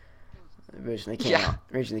 Originally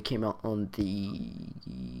came out on the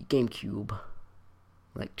GameCube,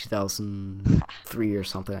 like 2003 or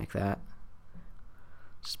something like that.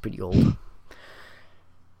 It's pretty old.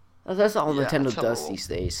 That's all Nintendo does these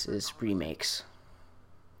days is remakes.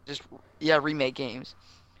 Just remake games.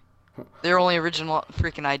 Their only original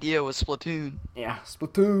freaking idea was Splatoon. Yeah,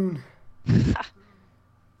 Splatoon.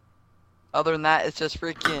 Other than that, it's just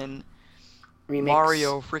freaking Remakes.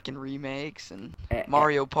 Mario freaking remakes and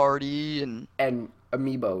Mario Party and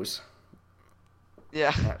Amiibos.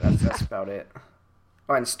 Yeah. That's about it.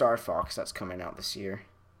 Oh, and Star Fox, that's coming out this year.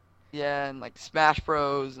 Yeah, and like Smash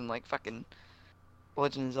Bros and like fucking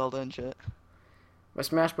Legend of Zelda and shit. But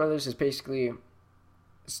Smash Brothers is basically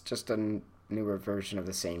it's just a newer version of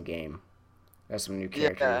the same game. There's some new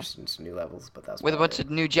characters and some new levels, but that's with a bunch of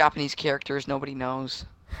new Japanese characters nobody knows.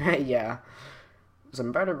 Yeah.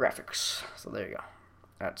 Some better graphics. So there you go.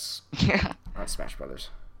 That's Smash Brothers.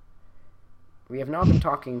 We have now been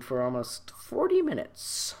talking for almost 40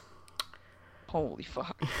 minutes. Holy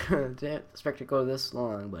fuck. Didn't expect it to go this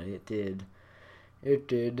long, but it did. It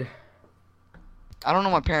did. I don't know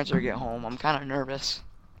when my parents are gonna get home. I'm kind of nervous.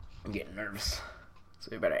 I'm getting nervous. So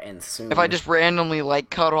we better end soon. If I just randomly like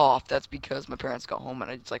cut off, that's because my parents got home and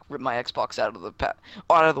I just like ripped my Xbox out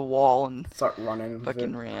of the wall and start running.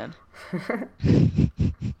 Fucking ran.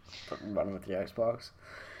 Start running with the Xbox.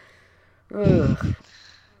 Ugh.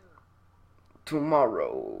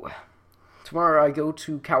 tomorrow. Tomorrow I go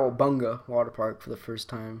to Cowabunga Water Park for the first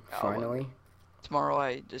time, finally. Tomorrow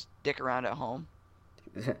I just dick around at home.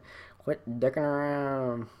 Quit dicking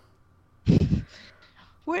around.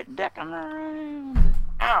 Quit dicking around.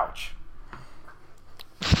 Ouch.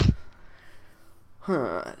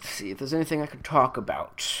 Let's see if there's anything I can talk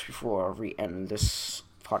about before we end this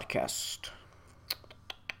podcast.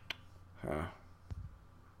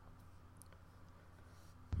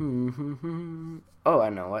 Oh, I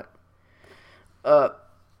know what.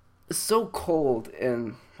 It's so cold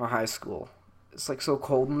in my high school. It's like so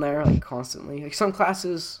cold in there, like constantly. Like some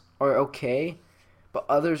classes are okay, but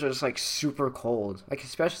others are just like super cold. Like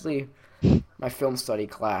especially my film study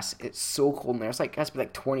class. It's so cold in there. It's like it has to be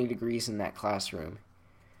like 20 degrees in that classroom.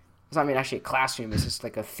 It's not even actually a classroom. It's just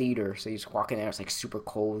like a theater. So you just walk in there. It's like super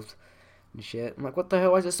cold and shit. I'm like, what the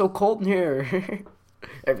hell? Why is it so cold in here?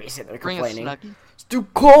 Everybody's sitting there complaining. It's too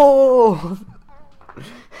cold.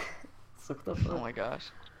 It's like, what the fuck? Oh my gosh.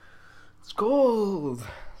 It's cold.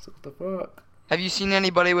 It's like, what the fuck? Have you seen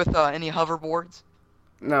anybody with any hoverboards?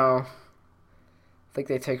 No. I think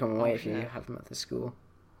they take them away Oh, if you shit. have them at the school.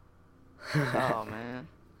 Oh man.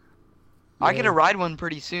 I get to ride one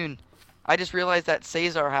pretty soon. I just realized that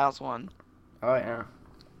Cesar has one. Oh, yeah.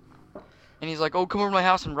 And he's like, oh, come over to my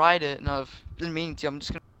house and ride it. And I've been meaning to. I'm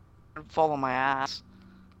just going to fall on my ass.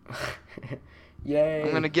 Yay.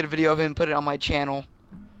 I'm going to get a video of him and put it on my channel.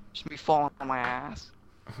 Just me falling on my ass.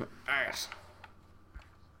 Ass.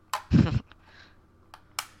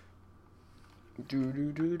 Do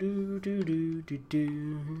do do do do do do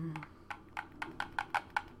do.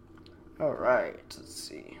 All right, let's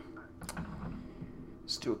see.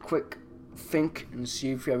 Let's do a quick think and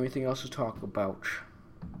see if we have anything else to talk about.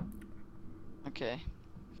 Okay.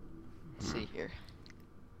 Let's see here.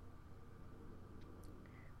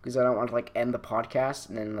 Because I don't want to like end the podcast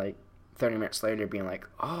and then like 30 minutes later being like,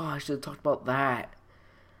 oh, I should have talked about that.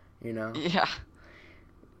 You know? Yeah.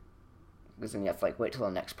 Because then you have to like wait till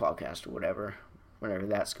the next podcast or whatever, whenever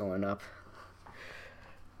that's going up.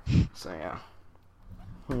 So yeah.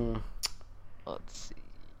 Let's see.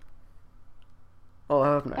 Oh,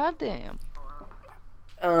 I have no. God damn.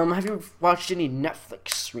 Have you watched any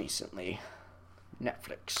Netflix recently?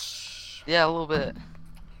 Netflix. Yeah, a little bit.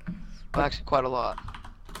 Well, actually, quite a lot.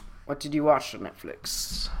 What did you watch on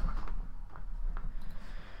Netflix?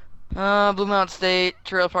 Blue Mountain State,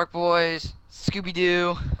 Trailer Park Boys,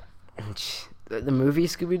 Scooby-Doo. The movie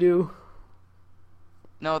Scooby-Doo?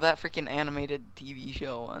 No, that freaking animated TV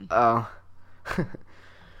show one. Oh.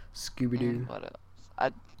 Scooby-Doo. And what else?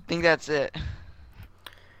 I think that's it.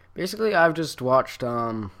 Basically, I've just watched,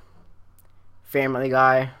 Family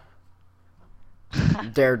Guy,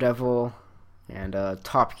 Daredevil, and,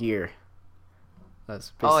 Top Gear.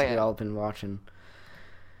 That's basically all I've been watching.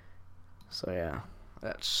 So, yeah.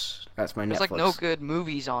 That's my Netflix. There's like no good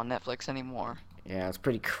movies on Netflix anymore. Yeah, it's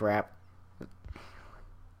pretty crap.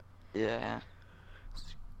 Yeah.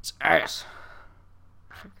 It's ass.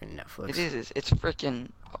 Freaking Netflix. It is. It's freaking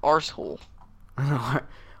arsehole.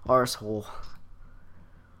 Arsehole.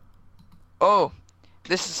 Oh,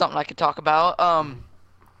 this is something I could talk about.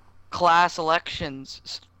 Class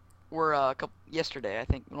elections were yesterday, I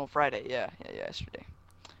think. No, Friday. Yeah, yesterday.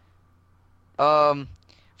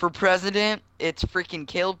 For president, it's freaking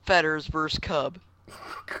Caleb Fetters versus Cub.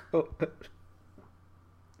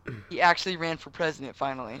 He actually ran for president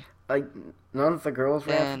finally. Like, none of the girls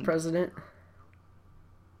ran for president?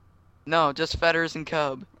 No, just Fetters and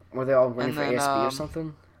Cub. Were they all running for then, ASB or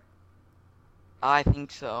something? I think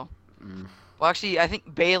so. Mm. Well, actually, I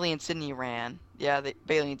think Bailey and Sydney ran. Yeah,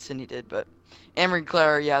 Bailey and Sydney did, but Amber and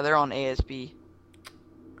Claire, yeah, they're on ASB.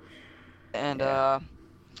 And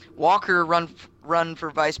Walker run for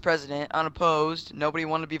vice president, unopposed. Nobody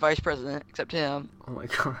wanted to be vice president except him. Oh my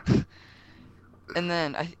god. And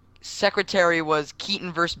then secretary was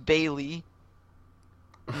Keaton versus Bailey.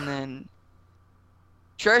 And then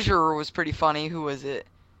treasurer was pretty funny. Who was it?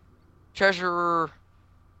 Treasurer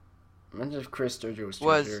Imagine if Chris Sturgill was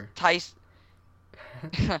was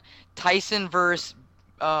treasurer. Tyson versus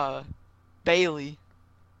Bailey.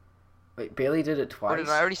 Wait, Bailey did it twice? Or did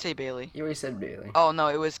I already say Bailey? You already said Bailey. Oh no,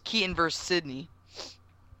 it was Keaton versus Sydney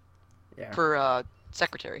Yeah. for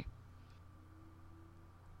secretary.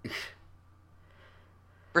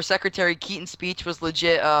 For secretary, Keaton's speech was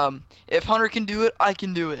legit. If Hunter can do it, I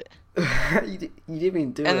can do it. you didn't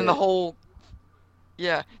even do it. And then the whole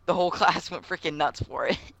class went freaking nuts for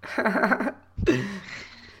it.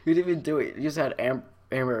 You didn't even do it. You just had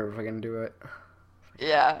Amber fucking do it.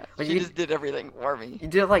 Yeah, Like, she you- just did everything for me. You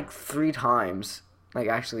did it like 3 times. Like,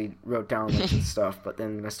 actually wrote down a bunch of stuff, but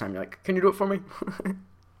then this time you're like, can you do it for me?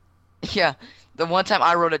 Yeah, the one time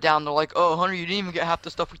I wrote it down, they're like, "Oh, Hunter, you didn't even get half the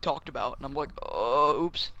stuff we talked about," and I'm like, "Oh,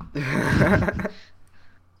 oops,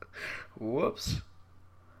 Whoops.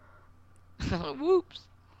 whoops."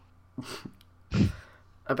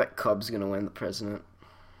 I bet Cub's gonna win the president.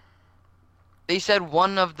 They said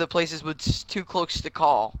one of the places was too close to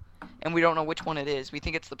call, and we don't know which one it is. We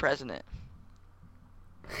think it's the president.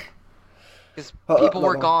 Because people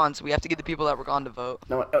were No, gone, so we have to get the people that were gone to vote.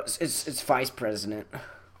 no, it's vice president.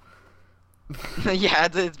 Yeah,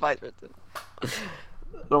 it's vice president.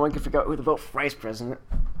 No one can figure out who to vote for vice president.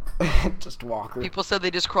 Just Walker. People said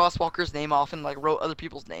they just crossed Walker's name off and like wrote other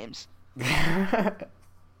people's names.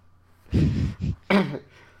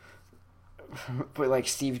 Put like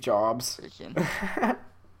Steve Jobs. Freaking.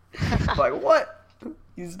 Like what?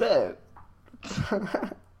 He's dead.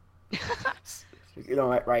 You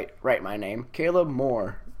know, write my name, Caleb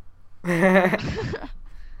Moore.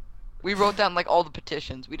 We wrote down like all the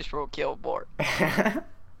petitions. We just wrote Caleb Moore.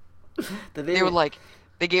 Did They were like,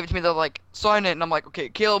 they gave it to me. They're like, sign it, and I'm like, okay,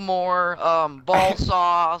 Caleb Moore, ball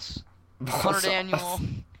sauce, Hunter Daniel.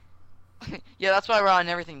 Yeah, that's what I write on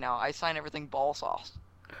everything now. I sign everything ball sauce.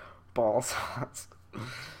 Ball sauce.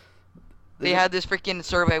 They had this freaking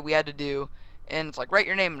survey we had to do, and it's like, write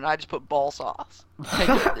your name, and I just put ball sauce.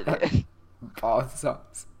 I did it. Ball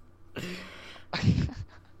sauce.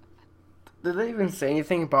 Did they even say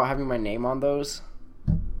anything about having my name on those?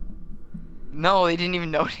 No, they didn't even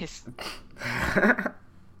notice.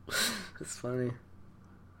 That's funny.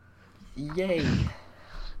 Yay.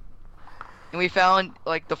 And we found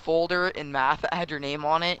like the folder in math that had your name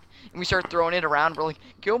on it, and we started throwing it around. We're like,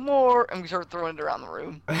 Gilmore, and we started throwing it around the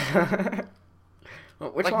room. Well,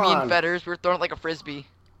 which Like one? me and Fetters, we were throwing it like a frisbee.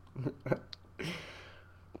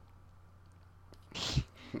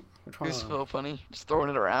 Which It was one? so funny, just throwing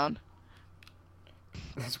it around.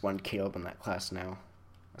 There's one Caleb in that class now.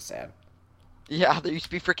 That's sad. Yeah, there used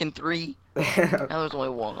to be freaking 3. Now there's only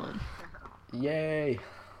 1. Yay.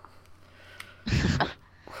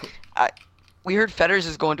 We heard Fetters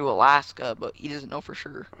is going to Alaska, but he doesn't know for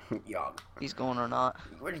sure Y'all. if he's going or not.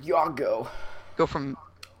 Where did y'all go? Go from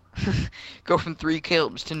 3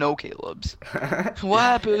 Calebs to no Calebs. What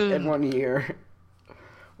happened? In 1 year.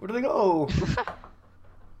 Where do they go?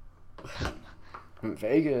 In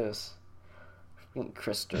Vegas.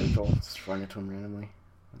 Chris Sturgill just run into him randomly.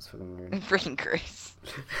 That's fucking weird. Freaking Chris.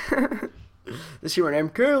 This year my name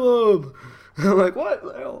Caleb. I'm like, what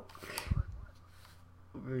the hell?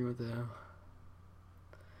 What the hell?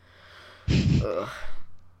 Ugh.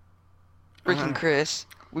 Freaking Chris.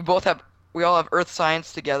 We all have Earth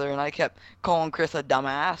Science together, and I kept calling Chris a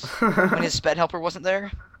dumbass when his sped helper wasn't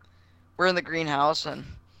there. We're in the greenhouse, and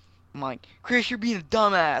I'm like, Chris, you're being a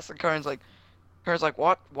dumbass. And Karen's like,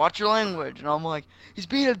 watch your language. And I'm like, he's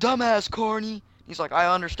being a dumbass, Carney. He's like,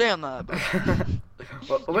 I understand that.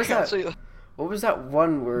 But what was can't that? say that. What was that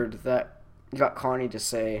one word that you got Connie to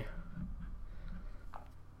say?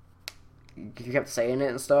 You kept saying it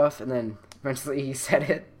and stuff, and then eventually he said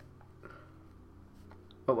it.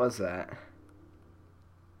 What was that?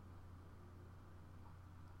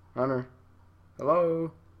 Hunter?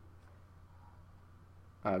 Hello?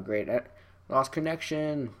 Oh, great. I lost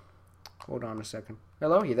connection. Hold on a second.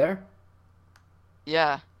 Hello, you there?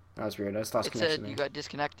 Yeah, That was weird. I just lost it connection said you there. got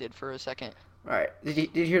disconnected for a second. Alright. Did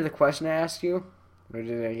you hear the question I asked you? Or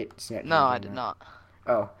did I get disconnected? No, I did not.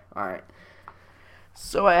 Oh, alright.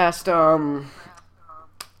 So I asked, what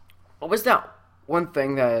was that one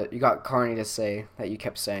thing that you got Carney to say that you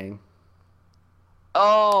kept saying?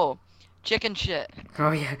 Oh, chicken shit.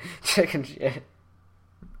 Oh yeah, chicken shit.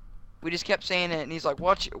 We just kept saying it, and he's like,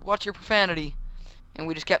 watch your profanity. And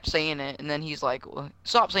we just kept saying it, and then he's like, well,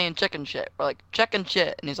 stop saying chicken shit. We're like, chicken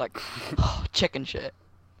shit. And he's like, oh, chicken shit.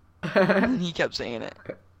 And he kept saying it.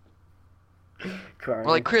 Carney.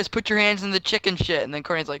 We're like, Chris, put your hands in the chicken shit. And then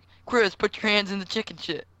Carney's like, Chris, put your hands in the chicken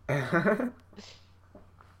shit.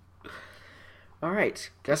 Alright,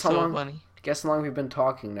 guess So how long funny. guess how long we've been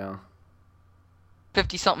talking now?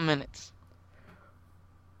 50-something minutes.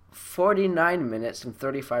 49 minutes and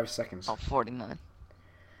 35 seconds. Oh, 49.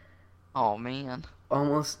 Oh, man.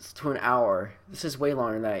 Almost to an hour. This is way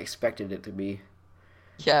longer than I expected it to be.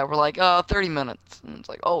 Yeah, we're like, 30 minutes. And it's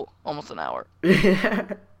like, oh, almost an hour.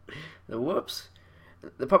 Whoops.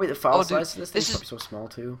 Probably the file Oh, dude, size of this thing this is is- probably so small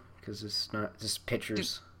too, because it's not just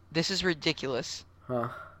pictures. This is ridiculous. Huh.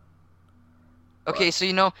 Okay, so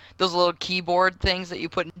you know those little keyboard things that you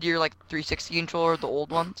put into your like 360 controller, the old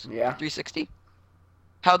ones? Yeah. 360?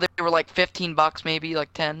 How they were like $15 maybe,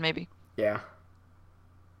 like 10 maybe? Yeah.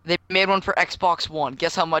 They made one for Xbox One.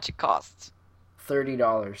 Guess how much it costs?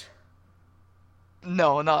 $30.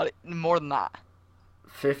 No, not more than that.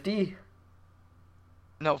 50?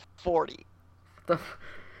 No, 40. The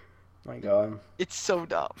my God. It's so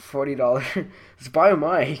dumb. $40. Just buy a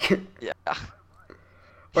mic. Yeah.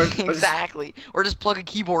 Or Exactly. Or just plug a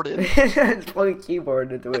keyboard in. just plug a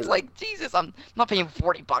keyboard into it. It's like, Jesus, I'm not paying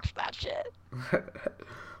 $40 for that shit.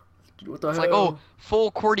 What the It's hell? like, oh,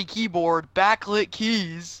 full QWERTY keyboard, backlit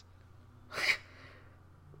keys.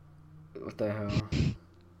 What the hell?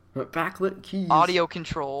 Backlit keys. Audio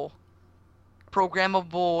control.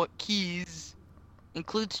 Programmable keys.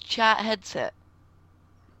 Includes chat headset.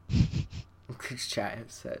 Includes chat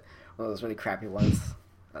headset. One of those really crappy ones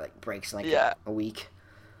that like breaks in like Yeah. a week.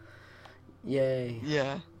 Yay.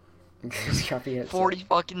 Yeah. Includes crappy headset.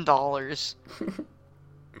 $40.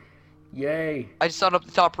 Yay. I just saw it up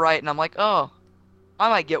the top right, and I'm like, oh, I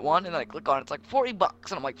might get one. And then I click on it, it's like $40, and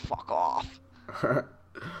I'm like, fuck off.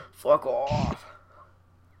 Fuck off.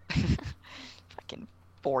 Fucking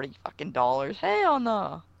 $40. Hell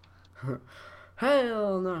no.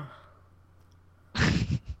 Hell no.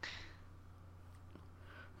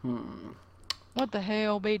 What the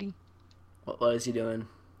hell, baby? What is he doing?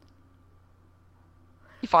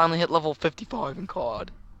 He finally hit level 55 in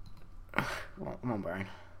COD. Well, come on, Brian.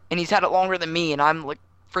 And he's had it longer than me, and I'm like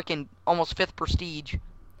freaking almost 5th prestige.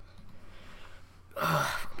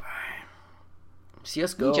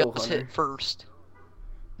 CSGO, He just Hunter. hit first.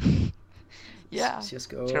 Yeah. CSGO. Just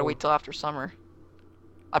gotta wait till after summer.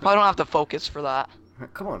 I probably don't have to focus for that.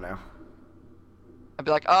 Come on now. I'd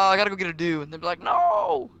be like, oh, I gotta go get a do. And they'd be like,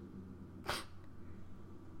 no!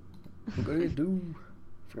 What are you do?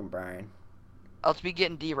 Freaking Brian. I'll just be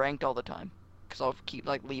getting D-ranked all the time. Because I'll keep,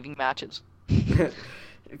 like, leaving matches.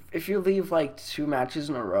 If you leave like 2 matches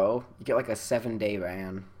in a row, you get like a 7-day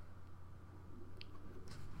ban.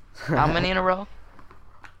 How many in a row?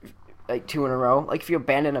 Like 2 in a row. Like if you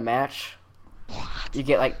abandon a match, What? you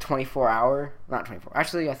get like 24 hour. Not 24.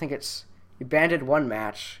 Actually, I think it's you abandoned one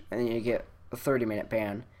match and then you get a 30-minute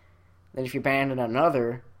ban. Then if you abandon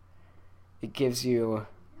another, it gives you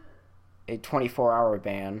a 24-hour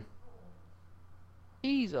ban.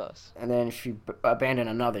 Jesus. And then if you abandon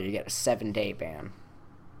another, you get a 7-day ban.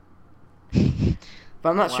 But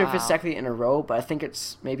I'm not sure if it's Wow. exactly in a row, but I think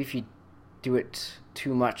it's maybe if you do it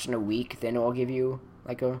too much in a week, then it will give you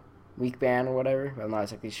like a week ban or whatever. But I'm not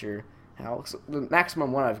exactly sure how. So the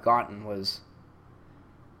maximum one I've gotten was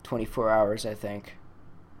 24 hours, I think.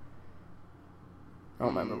 I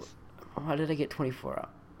don't remember. Jeez. How did I get 24 hours?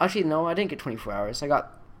 Actually, no, I didn't get 24 hours. I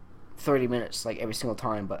got 30 minutes like every single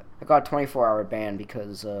time, but I got a 24-hour ban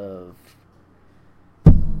because of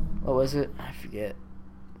what was it? I forget.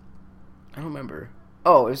 I don't remember.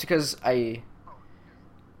 Oh, it was because it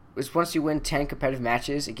was once you win 10 competitive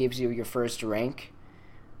matches, it gives you your first rank.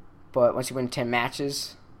 But once you win 10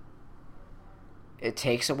 matches, it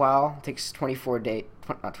takes a while. It takes 24 days.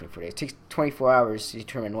 Not 24 days. It takes 24 hours to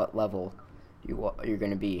determine what level you're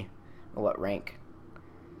going to be or what rank.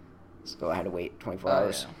 So I had to wait 24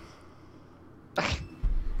 hours. Yeah.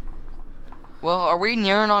 Well, are we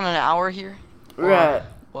nearing on an hour here? We're at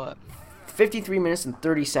What? 53 minutes and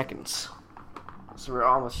 30 seconds. So we're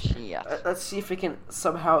almost. Yes. Let's see if we can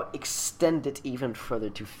somehow extend it even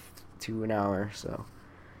further to an hour. So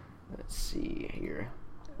let's see here.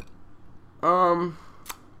 Let's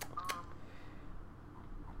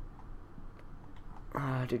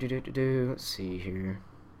see here.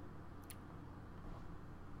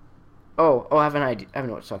 Oh, I have an idea. I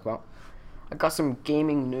know what to talk about. I got some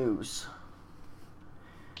gaming news.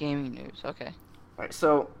 Gaming news. Okay. Alright,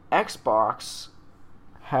 so Xbox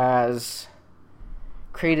has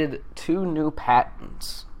created 2 new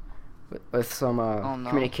patents with some no.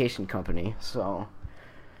 communication company. So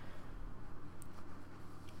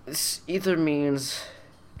this either means,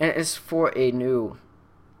 and it's for a new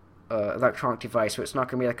electronic device, so it's not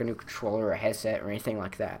going to be like a new controller or a headset or anything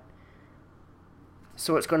like that.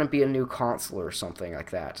 So it's going to be a new console or something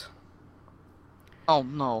like that. Oh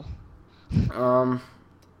no.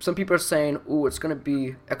 Some people are saying, "Ooh, it's gonna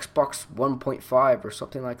be Xbox 1.5 or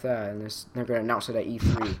something like that," and they're gonna announce it at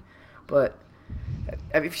E3. But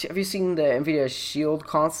have you seen the Nvidia Shield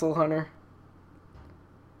console, Hunter?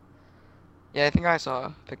 Yeah, I think I saw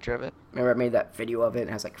a picture of it. Remember I made that video of it? It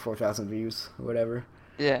has like 4,000 views or whatever.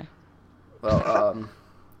 Yeah. Well,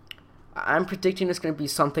 I'm predicting it's gonna be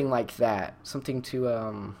something like that, something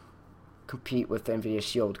to compete with the Nvidia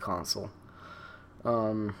Shield console.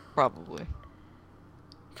 Probably.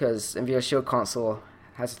 Because Nvidia Shield console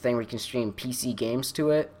has a thing where you can stream PC games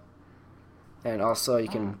to it, and also you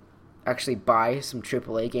can actually buy some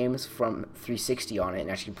AAA games from 360 on it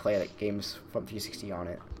and actually play like games from 360 on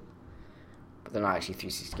it. But they're not actually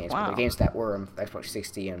 360 games, but Wow. they're games that were on Xbox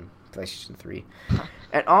 360 and PlayStation 3.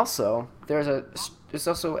 And also, there's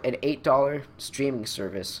also an $8 streaming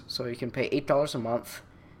service. So you can pay $8 a month,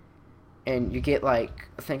 and you get I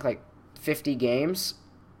think 50 games,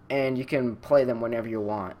 and you can play them whenever you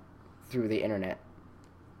want through the internet.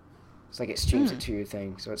 It's like it streams it to your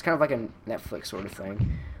thing. So it's kind of like a Netflix sort of thing.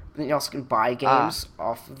 But then you also can buy games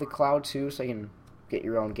off of the cloud too, so you can get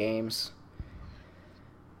your own games.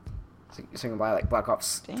 So you can buy like Black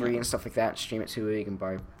Ops 3 and stuff like that and stream it to it. You can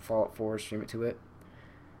buy Fallout 4, stream it to it.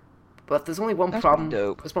 But there's only one problem.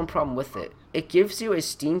 There's one problem with it. It gives you a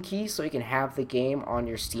Steam key so you can have the game on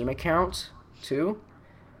your Steam account too.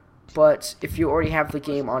 But if you already have the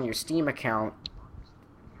game on your Steam account,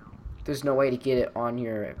 there's no way to get it on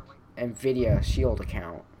your Nvidia Shield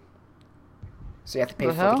account. So you have to pay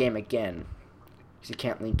for the game again. Because you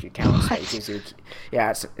can't link your accounts. Yeah,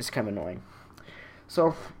 it's kind of annoying.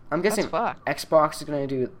 So I'm guessing Xbox is going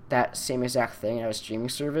to do that same exact thing as a streaming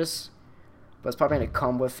service. But it's probably going to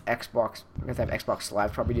come with Xbox. We're going to have Xbox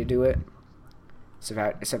Live probably to do it.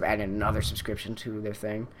 Instead of adding another subscription to their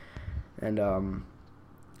thing. And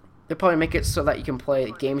they'll probably make it so that you can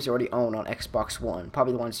play games you already own on Xbox One.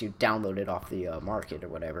 Probably the ones you downloaded off the market or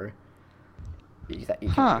whatever. That you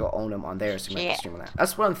can go own them on there, so you might stream on that.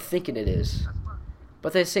 That's what I'm thinking it is.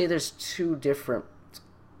 But they say there's 2 different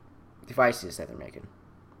devices that they're making.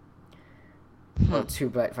 Well, 2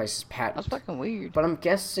 devices patent. That's fucking weird. But I'm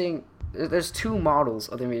guessing there's 2 models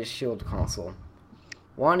of the Nvidia Shield console.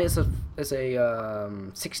 One is a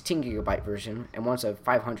 16 gigabyte version, and one's a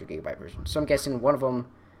 500 gigabyte version. So I'm guessing one of them,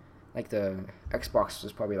 like the Xbox,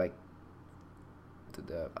 is probably like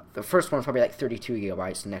the first one's probably like 32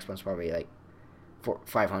 gigabytes. The next one's probably like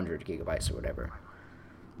 500 gigabytes or whatever.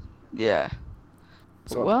 Yeah.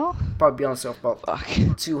 So well, probably be on sale for about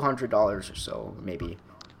 $200 or so, maybe.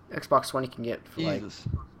 Xbox One you can get for like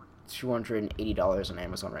 $280 on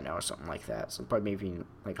Amazon right now or something like that. So probably maybe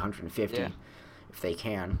like $150 if they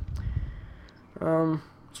can. So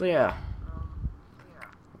yeah,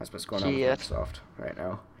 that's what's going on with Microsoft right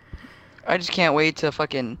now. I just can't wait to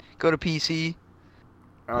fucking go to PC.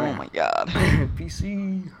 Oh my god.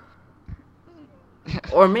 PC.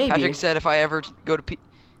 Or maybe Patrick said if I ever go to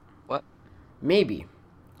what? Maybe.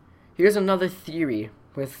 Here's another theory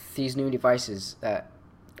with these new devices that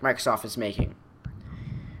Microsoft is making.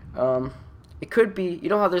 It could be, you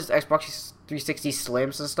know how there's Xbox 360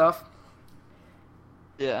 Slims and stuff?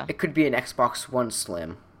 Yeah. It could be an Xbox One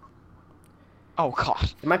Slim. Oh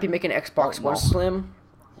god. They might be making an Xbox One Slim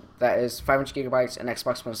that is 500 gigabytes and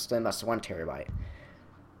Xbox One Slim that's 1 terabyte.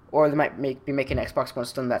 Or they might be making an Xbox One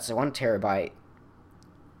Slim that's 1 terabyte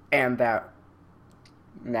and that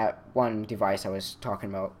one device I was talking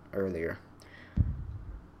about earlier.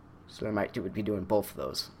 So they would be doing both of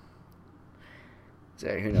those.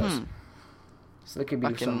 So who knows? So there could be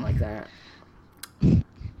something like that.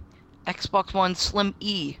 Xbox One Slim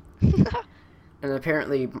E. And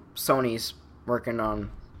apparently Sony's working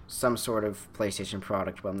on some sort of PlayStation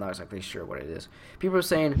product, but I'm not exactly sure what it is. People are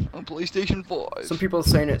saying on PlayStation 5. Some people are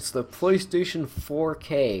saying it's the PlayStation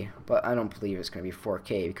 4K, but I don't believe it's going to be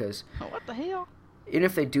 4K because what the hell? Even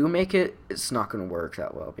if they do make it, it's not going to work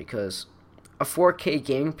that well because a 4K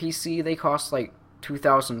gaming PC, they cost like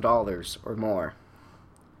 $2,000 or more.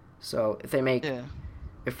 So if they make a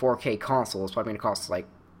 4K console, it's probably going to cost like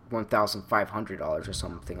 $1,500 or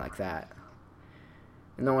something like that.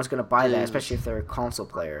 And no one's going to buy that, especially if they're a console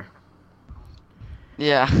player.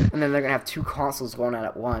 Yeah. And then they're going to have 2 consoles going on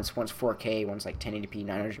at once. One's 4K, one's like 1080p,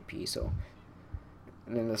 900p. So,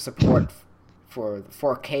 and then the support for the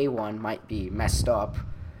 4K one might be messed up.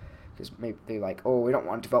 Because maybe they're like, oh, we don't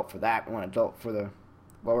want to develop for that. We want to develop for the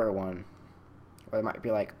lower one. Or it might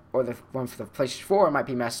be like, or the one for the PlayStation 4 might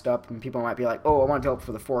be messed up. And people might be like, oh, I want to develop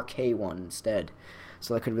for the 4K one instead.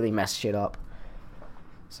 So they could really mess shit up.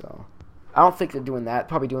 So I don't think they're doing that.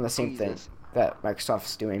 Probably doing the same thing that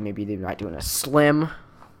Microsoft's doing. Maybe they might doing a slim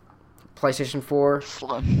PlayStation 4.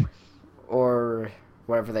 Slim. Or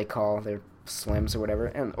whatever they call their slims or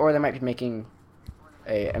whatever. Or they might be making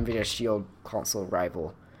a Nvidia Shield console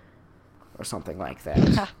rival. Or something like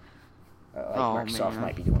that. Microsoft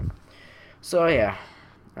might be doing. So yeah,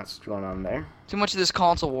 that's what's going on there. Too much of this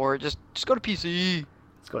console war. Just go to PC.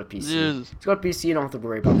 Let's go to PC. Yes. Let's go to PC. You don't have to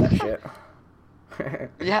worry about that shit.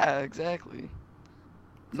 Yeah, exactly.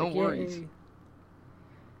 No worries.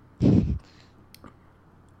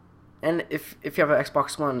 And if you have an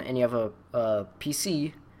Xbox One and you have a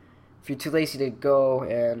PC, if you're too lazy to go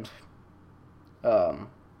and go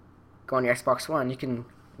on your Xbox One, you can, when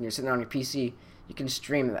you're sitting on your PC, you can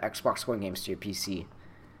stream the Xbox One games to your PC.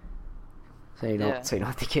 So you don't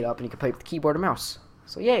have to get up and you can play with the keyboard and mouse.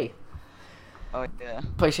 So yay. Oh yeah.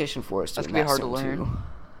 PlayStation 4 is That's doing gonna that be hard to soon, learn. too.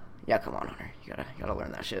 Yeah, come on, Hunter. You gotta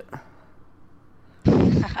learn that shit.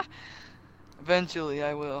 Eventually,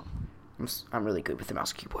 I will. I'm really good with the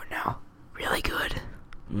mouse and keyboard now. Really good.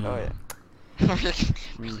 Oh yeah.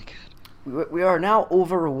 Really good. We are now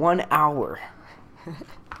over 1 hour.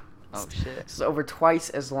 Oh shit. It's over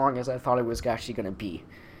twice as long as I thought it was actually gonna be.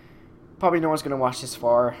 Probably no one's gonna watch this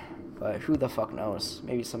far, but who the fuck knows?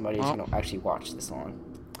 Maybe somebody's Oh. gonna actually watch this long.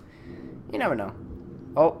 You never know.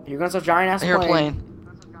 Oh, here comes a giant ass I hear a plane.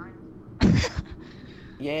 plane.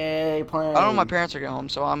 Yay, plane. I don't know when my parents are getting home,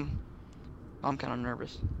 so I'm kind of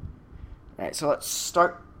nervous. Alright, so let's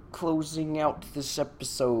start closing out this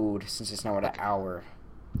episode since it's now at an hour.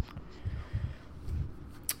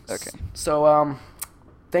 Okay. So,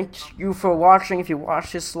 thank you for watching. If you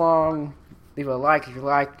watched this long, leave a like if you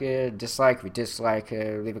like it, dislike if you dislike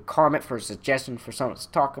it, leave a comment for a suggestion for something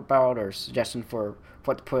to talk about, or a suggestion for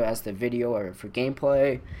what to put as the video or for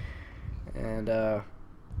gameplay. And,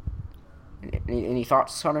 any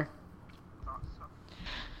thoughts, Hunter?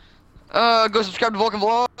 Go subscribe to Vulcan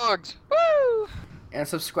Vlogs. Woo! And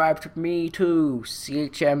subscribe to me too,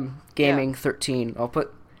 CHM Gaming 13. I'll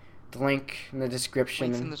put the link in the description.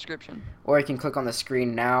 Links in the description. Or you can click on the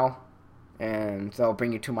screen now, and they'll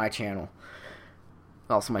bring you to my channel.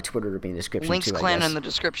 Also, my Twitter will be in the description Links too, I Clan guess. in the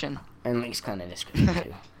description. And Links Clan in the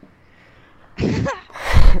description too.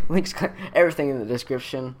 Links Clan, everything in the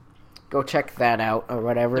description. Go check that out or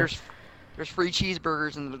whatever. There's free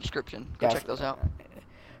cheeseburgers in the description. Go check those out.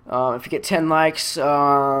 If you get 10 likes, you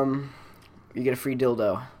get a free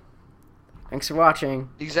dildo. Thanks for watching.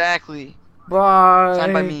 Exactly. Bye.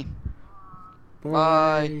 Signed by me. Bye.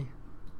 Bye.